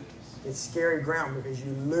is. It's scary ground because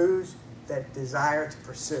you lose that desire to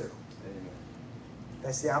pursue. Amen.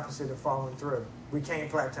 That's the opposite of following through. We can't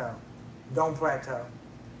plateau. Don't plateau.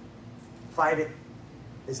 Fight it.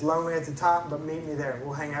 It's lonely at the top, but meet me there.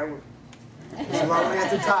 We'll hang out with. It's lonely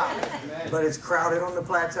at the top, but it's crowded on the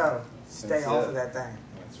plateau. Stay off of that thing.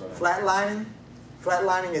 That's right.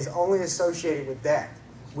 Flatlining is only associated with death.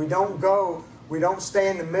 We don't stay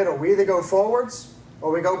in the middle. We either go forwards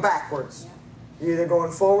or we go backwards. You're either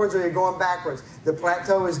going forwards or you're going backwards. The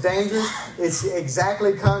plateau is dangerous. It's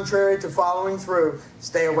exactly contrary to following through.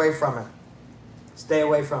 Stay away from it. Stay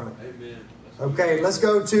away from it. Amen. Okay, let's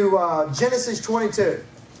go to Genesis 22.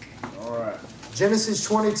 All right. Genesis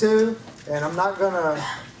 22, and I'm not going to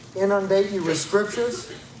inundate you with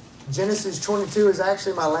scriptures. Genesis 22 is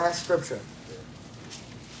actually my last scripture.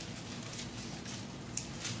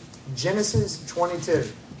 Genesis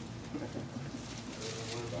 22.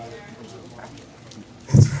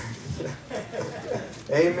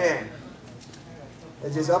 Amen.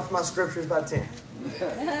 It just ups my scriptures by 10.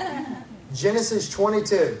 Genesis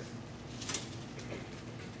 22.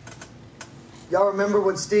 Y'all remember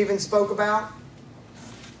what Stephen spoke about?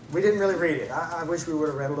 We didn't really read it. I wish we would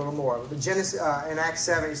have read a little more. But Genesis in Acts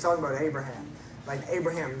 7, he's talking about Abraham. Like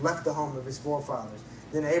Abraham left the home of his forefathers.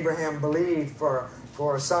 Then Abraham believed for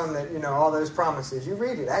a son that, all those promises. You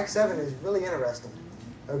read it. Acts 7 is really interesting.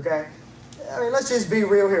 Okay? I mean, let's just be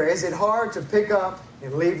real here. Is it hard to pick up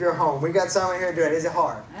and leave your home? We got someone here doing it. Is it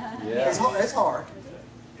hard? Yeah. It's hard. It's hard.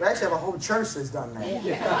 We actually have a whole church that's done that.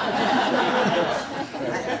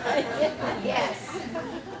 Yes.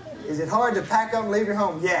 Is it hard to pack up and leave your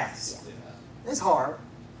home? Yes. It's hard.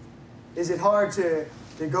 Is it hard to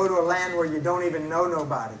go to a land where you don't even know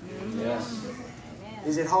nobody? Yes.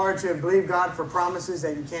 Is it hard to believe God for promises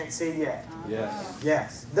that you can't see yet? Yes.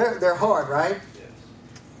 Yes. They're hard, right?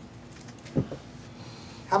 Yes.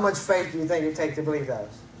 How much faith do you think it takes to believe those?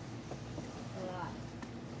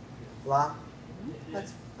 A lot?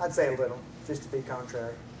 I'd say a little, just to be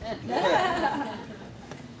contrary.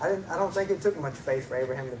 I don't think it took much faith for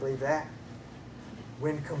Abraham to believe that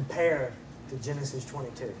when compared to Genesis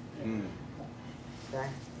 22. Okay?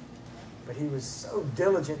 But he was so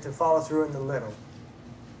diligent to follow through in the little.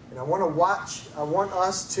 And I want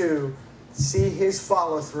us to see his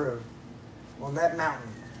follow through on that mountain.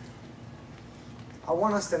 I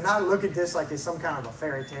want us to not look at this like it's some kind of a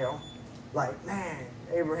fairy tale. Like, man,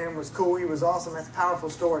 Abraham was cool, he was awesome, that's powerful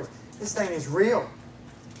stories. This thing is real.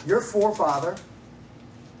 Your forefather,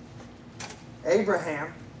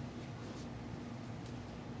 Abraham,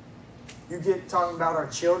 you get talking about our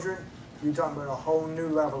children, you're talking about a whole new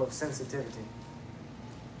level of sensitivity.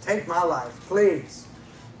 Take my life, please.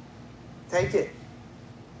 Take it.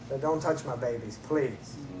 But don't touch my babies,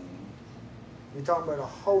 please. You're talking about a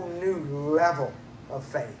whole new level of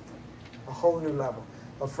faith. A whole new level.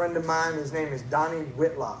 A friend of mine, his name is Donnie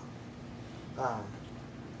Whitlock. I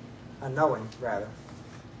know him, rather.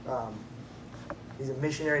 He's a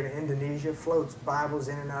missionary to Indonesia, floats Bibles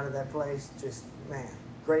in and out of that place. Just, man,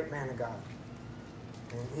 great man of God.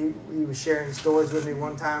 And he was sharing stories with me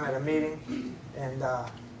one time at a meeting. And,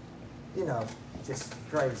 just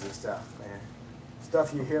crazy stuff, man.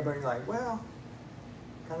 Stuff you hear about, you're like, well,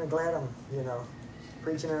 kind of glad I'm,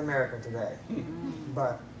 preaching in America today.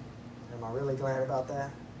 But am I really glad about that?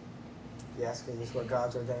 Yes, because it's what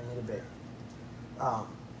God's ordained me to be.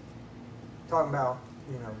 Talking about,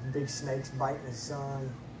 big snakes biting his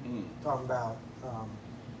son. Talking about,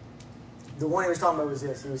 the one he was talking about was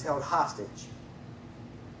this. He was held hostage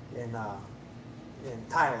in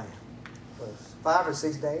Thailand for 5 or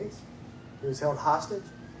 6 days. He was held hostage.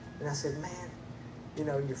 And I said, man,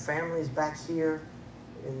 your family's back here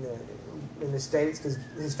in the States, because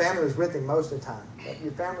his family was with him most of the time. But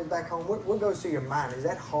your family's back home. What goes through your mind? Is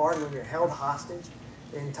that hard when you're held hostage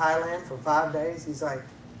in Thailand for 5 days? He's like,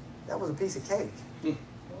 that was a piece of cake.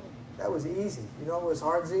 That was easy. You know what was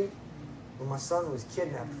hard, Z? When my son was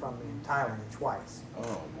kidnapped from me in Thailand twice.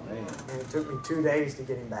 Oh, man. And it took me 2 days to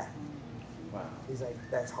get him back. Wow. He's like,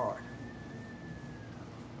 that's hard.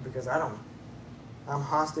 Because I'm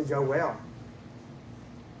hostage, oh well.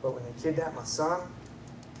 But when they kidnapped my son,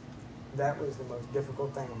 that was the most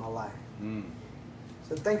difficult thing in my life.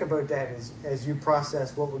 So think about that as you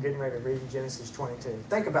process what we're getting ready to read in Genesis 22.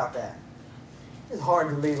 Think about that. It's hard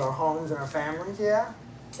to leave our homes and our families, yeah.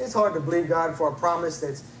 It's hard to believe God for a promise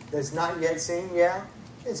that's not yet seen, yeah.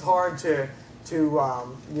 It's hard to go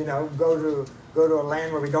to a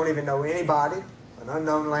land where we don't even know anybody, an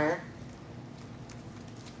unknown land.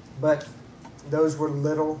 But those were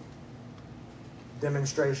little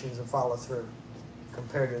demonstrations of follow through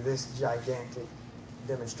compared to this gigantic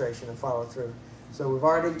demonstration of follow through. So we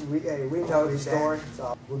know the story.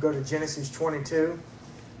 So we'll go to Genesis 22.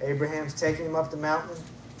 Abraham's taking him up the mountain.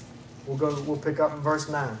 We'll pick up in verse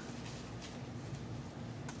 9.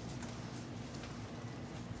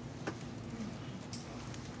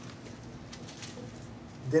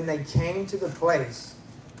 Then they came to the place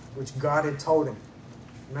which God had told him.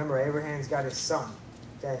 Remember, Abraham's got his son.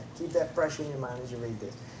 Okay, keep that fresh in your mind as you read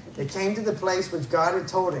this. They came to the place which God had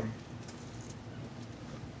told him.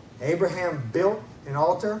 Abraham built an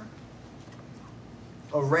altar,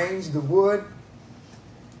 arranged the wood,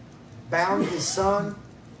 bound his son,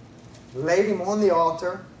 laid him on the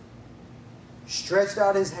altar, stretched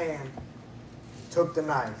out his hand, took the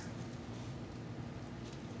knife.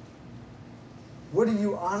 What do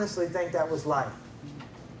you honestly think that was like?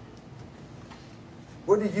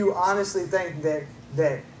 What do you honestly think that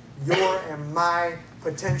your and my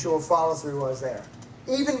potential follow-through was there?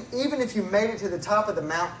 Even if you made it to the top of the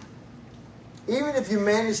mountain, even if you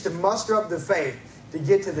managed to muster up the faith to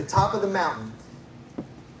get to the top of the mountain,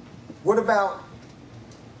 what about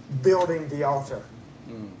building the altar?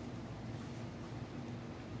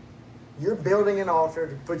 You're building an altar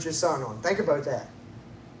to put your son on. Think about that.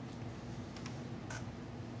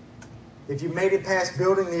 If you made it past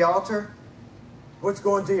building the altar, what's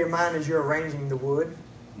going through your mind as you're arranging the wood?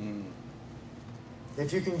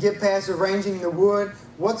 If you can get past arranging the wood,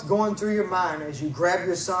 What's going through your mind as you grab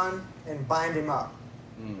your son and bind him up?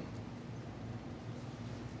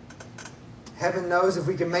 Heaven knows if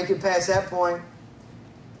we can make it past that point,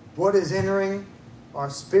 what is entering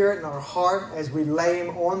our spirit and our heart as we lay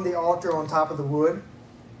him on the altar on top of the wood?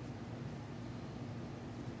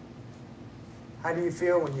 How do you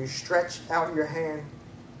feel when you stretch out your hand?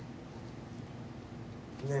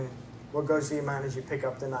 And then what goes through your mind as you pick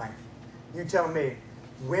up the knife? You tell me,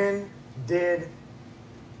 when did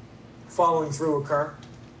following through occur?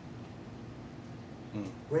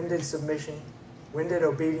 When did submission, when did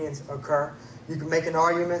obedience occur? You can make an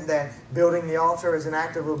argument that building the altar is an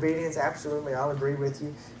act of obedience. Absolutely, I'll agree with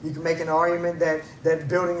you. You can make an argument that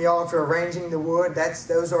building the altar, arranging the wood,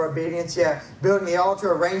 those are obedience. Yeah, building the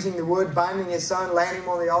altar, arranging the wood, binding his son, laying him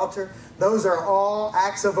on the altar, those are all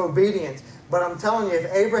acts of obedience. But I'm telling you,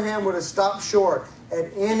 if Abraham would have stopped short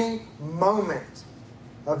at any moment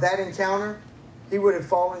of that encounter, he would have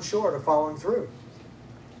fallen short of following through.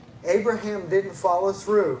 Abraham didn't follow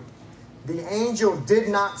through. The angel did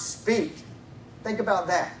not speak. Think about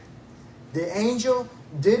that. The angel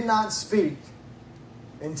did not speak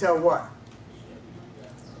until what?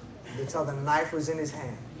 Until the knife was in his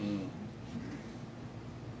hand. And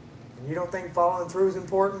you don't think following through is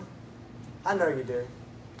important? I know you do.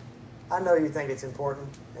 I know you think it's important,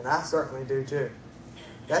 and I certainly do too.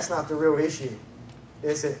 That's not the real issue,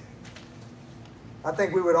 is it? I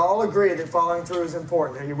think we would all agree that following through is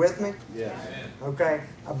important. Are you with me? Yes. Okay,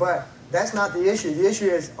 but that's not the issue. The issue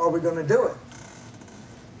is, are we going to do it?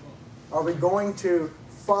 Are we going to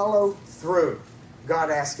follow through?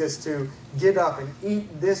 God asks us to get up and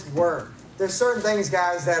eat this word. There's certain things,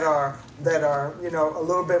 guys, that are a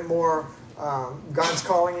little bit more God's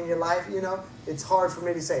calling in your life. It's hard for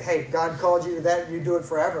me to say, hey, God called you to that, you do it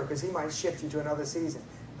forever, because he might shift you to another season.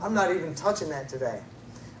 I'm not even touching that today.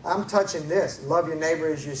 I'm touching this. Love your neighbor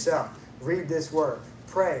as yourself. Read this word.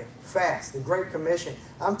 Pray. Fast. The Great Commission.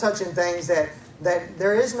 I'm touching things that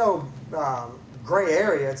there is no gray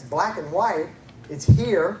area. It's black and white. It's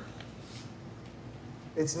here.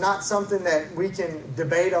 It's not something that we can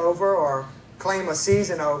debate over or claim a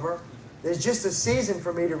season over. There's just a season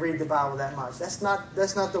for me to read the Bible that much. That's not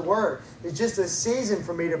the word. It's just a season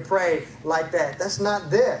for me to pray like that. That's not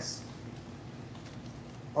this.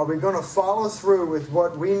 Are we going to follow through with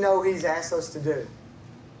what we know he's asked us to do?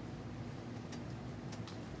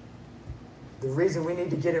 The reason we need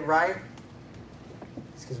to get it right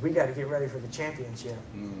is because we got to get ready for the championship.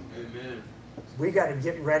 Amen. We got to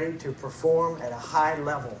get ready to perform at a high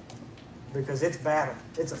level, because it's battle.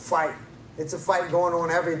 It's a fight. It's a fight going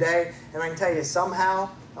on every day. And I can tell you, somehow,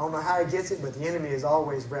 I don't know how he gets it, but the enemy is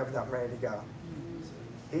always revved up, ready to go.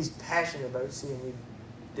 He's passionate about seeing you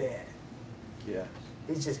dead. Yeah.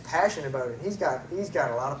 He's just passionate about it. He's got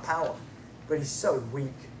a lot of power, but he's so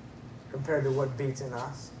weak compared to what beats in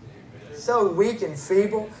us. So weak and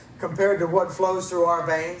feeble compared to what flows through our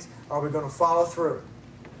veins. Are we going to follow through?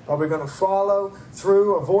 Are we going to follow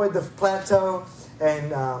through, avoid the plateau?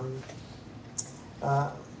 And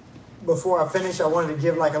before I finish, I wanted to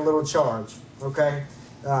give like a little charge, okay?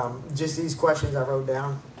 Just these questions I wrote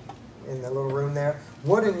down in the little room there.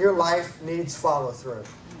 What in your life needs follow through?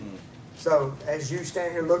 So as you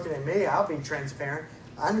stand here looking at me, I'll be transparent.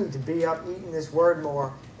 I need to be up eating this word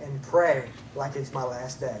more and pray like it's my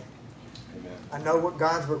last day. Amen. I know what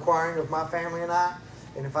God's requiring of my family and I,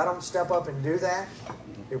 and if I don't step up and do that,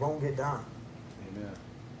 it won't get done. Amen.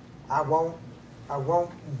 I won't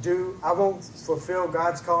fulfill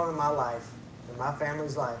God's calling in my life, in my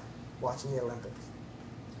family's life, watching the Olympics.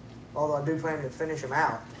 Although I do plan to finish them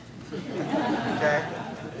out. Okay?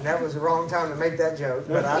 And that was the wrong time to make that joke.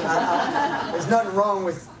 But there's nothing wrong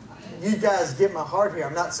with you guys get my heart here.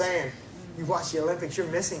 I'm not saying you watch the Olympics, you're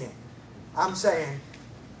missing it. I'm saying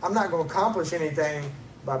I'm not going to accomplish anything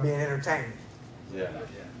by being entertained. Yeah.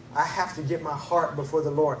 I have to get my heart before the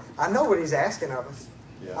Lord. I know what he's asking of us.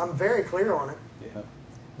 Yeah. I'm very clear on it. Yeah.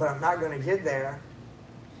 But I'm not going to get there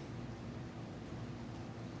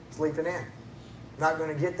sleeping in. I'm not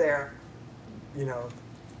going to get there,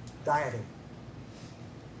 dieting.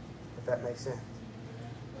 If that makes sense.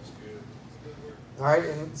 That's good. All right,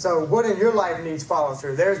 and so what in your life needs follow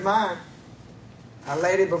through? There's mine. I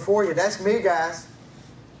laid it before you. That's me, guys.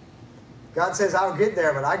 God says I'll get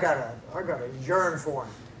there, but I gotta yearn for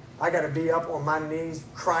him. I gotta be up on my knees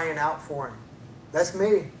crying out for him. That's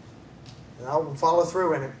me. And I'll follow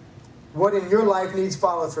through in it. What in your life needs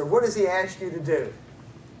follow through? What does he ask you to do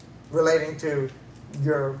relating to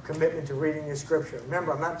your commitment to reading your scripture?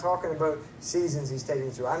 Remember, I'm not talking about seasons he's taking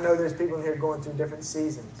you through. I know there's people in here going through different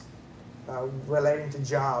seasons relating to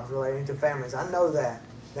jobs, relating to families. I know that.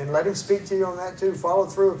 then let him speak to you on that too. Follow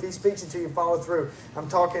through. If he speaks it to you, follow through. I'm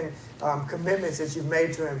talking commitments that you've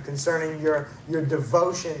made to him concerning your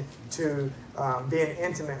devotion to being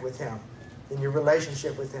intimate with him, in your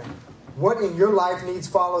relationship with him. What in your life needs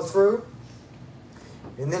follow through?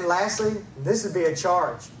 And then lastly, this would be a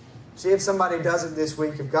charge. See if somebody does it this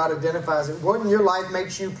week, if God identifies it. What in your life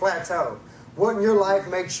makes you plateau? What in your life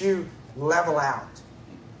makes you level out?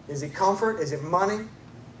 Is it comfort? Is it money?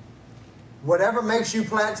 Whatever makes you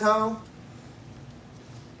plateau,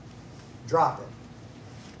 drop it.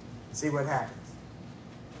 See what happens.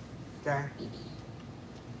 Okay?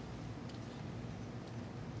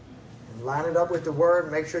 And line it up with the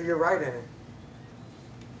Word. Make sure you're right in it.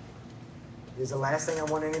 Because the last thing I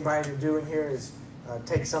want anybody to do in here is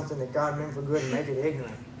take something that God meant for good and make it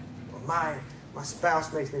ignorant. Well, my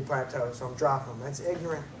spouse makes me plateau, so I'm dropping them. That's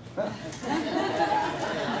ignorant.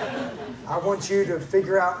 I want you to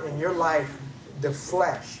figure out in your life the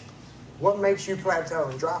flesh. What makes you plateau,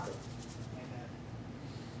 and drop it.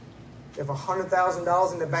 If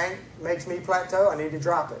 $100,000 in the bank makes me plateau, I need to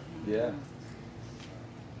drop it. Yeah.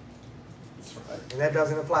 That's right. And that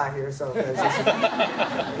doesn't apply here, so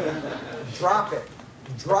drop it.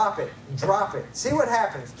 Drop it. Drop it. See what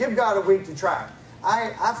happens. Give God a week to try.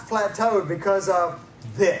 I've plateaued because of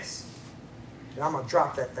this. And I'm going to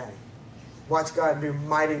drop that thing. Watch God do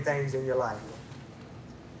mighty things in your life.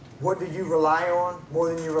 What do you rely on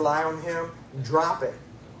more than you rely on Him? Drop it.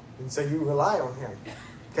 And so you rely on Him.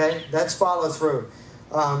 Okay? That's follow through.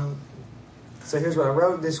 So here's what I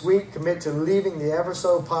wrote this week. Commit to leaving the ever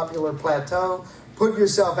so popular plateau. Put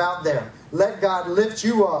yourself out there. Let God lift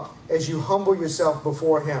you up as you humble yourself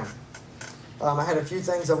before Him. I had a few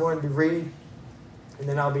things I wanted to read, and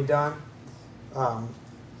then I'll be done.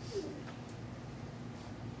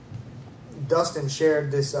 Dustin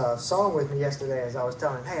shared this song with me yesterday as I was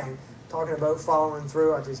telling him, hey, I'm talking about following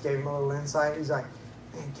through. I just gave him a little insight. He's like,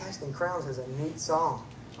 man, Casting Crowns has a neat song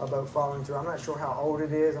about following through. I'm not sure how old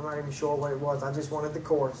it is. I'm not even sure what it was. I just wanted the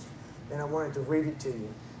chorus, and I wanted to read it to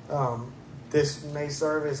you. This may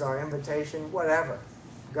serve as our invitation, whatever.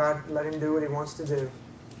 God, let Him do what He wants to do.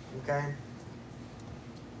 Okay?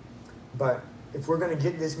 But if we're going to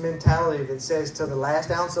get this mentality that says, till the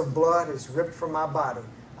last ounce of blood is ripped from my body,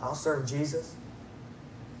 I'll serve Jesus,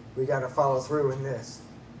 we got to follow through in this,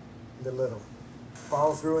 the little.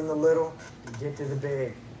 Follow through in the little, and get to the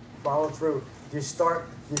big. Follow through. You start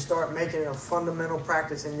making it a fundamental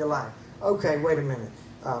practice in your life. Okay, wait a minute.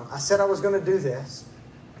 I said I was going to do this,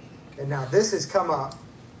 and now this has come up,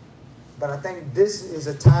 but I think this is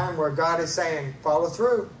a time where God is saying, follow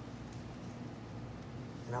through,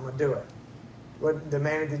 and I'm going to do it. What the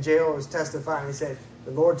man at the jail was testifying, he said,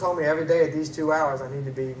 the Lord told me every day at these 2 hours I need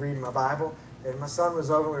to be reading my Bible. And my son was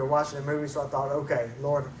over, we were watching a movie, so I thought, okay,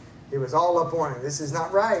 Lord, it was all up on him. This is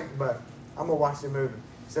not right, but I'm going to watch the movie.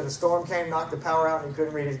 He said a storm came, knocked the power out, and he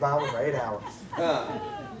couldn't read his Bible for 8 hours.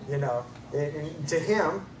 You know, and to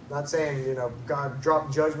him, not saying, you know, God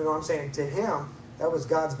dropped judgment on him, saying to him, that was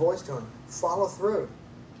God's voice to him. Follow through.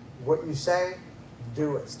 What you say,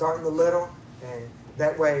 do it. Start in the little, and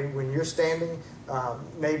that way when you're standing,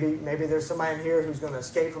 maybe there's somebody in here who's going to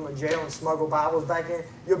escape from a jail and smuggle Bibles back in.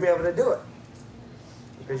 You'll be able to do it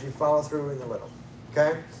because you follow through in the little.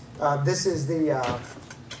 Okay, this is the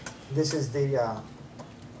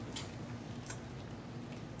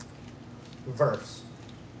verse,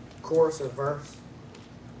 chorus or verse,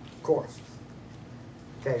 chorus.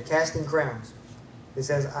 Okay, Casting Crowns. It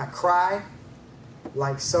says, I cry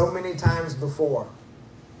like so many times before,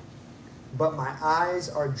 but my eyes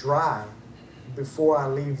are dry before I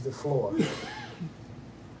leave the floor.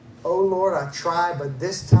 Oh Lord, I try, but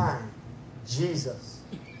this time, Jesus,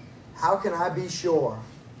 how can I be sure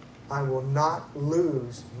I will not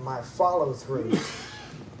lose my follow through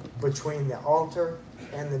between the altar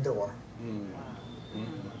and the door? And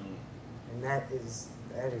that is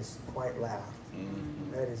quite loud.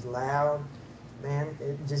 That is loud. Man,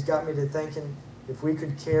 it just got me to thinking, if we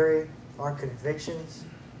could carry our convictions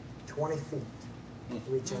 20 feet,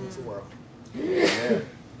 we change the world. Amen.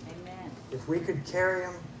 If we could carry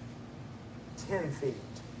them 10 feet,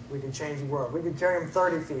 we could change the world. We could carry them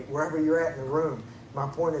 30 feet, wherever you're at in the room. My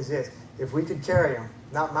point is this. If we could carry them,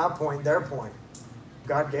 not my point, their point.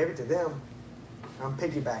 God gave it to them. I'm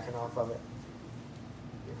piggybacking off of it.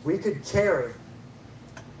 If we could carry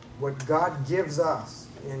what God gives us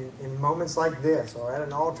in moments like this, or at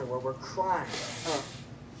an altar where we're crying,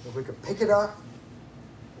 if we could pick it up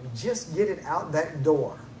and just get it out that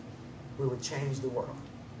door, we would change the world.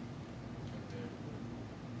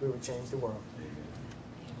 We would change the world.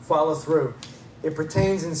 Follow through. It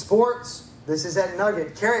pertains in sports. This is that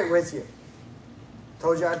nugget. Carry it with you.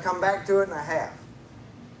 Told you I'd come back to it, and I have.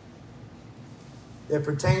 It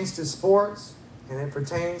pertains to sports, and it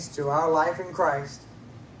pertains to our life in Christ.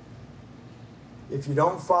 If you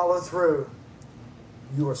don't follow through,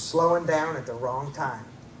 you are slowing down at the wrong time.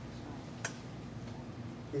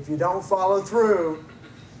 If you don't follow through,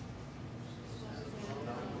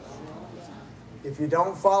 if you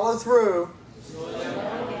don't follow through,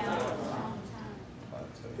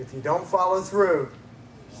 if you don't follow through,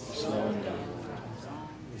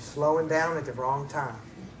 you're slowing down at the wrong time.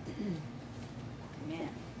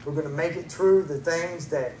 If we're going to make it through the things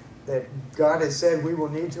that God has said we will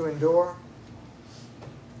need to endure,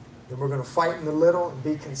 then we're going to fight in the little and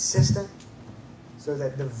be consistent so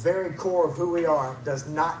that the very core of who we are does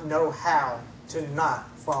not know how to not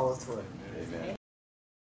follow through. Amen.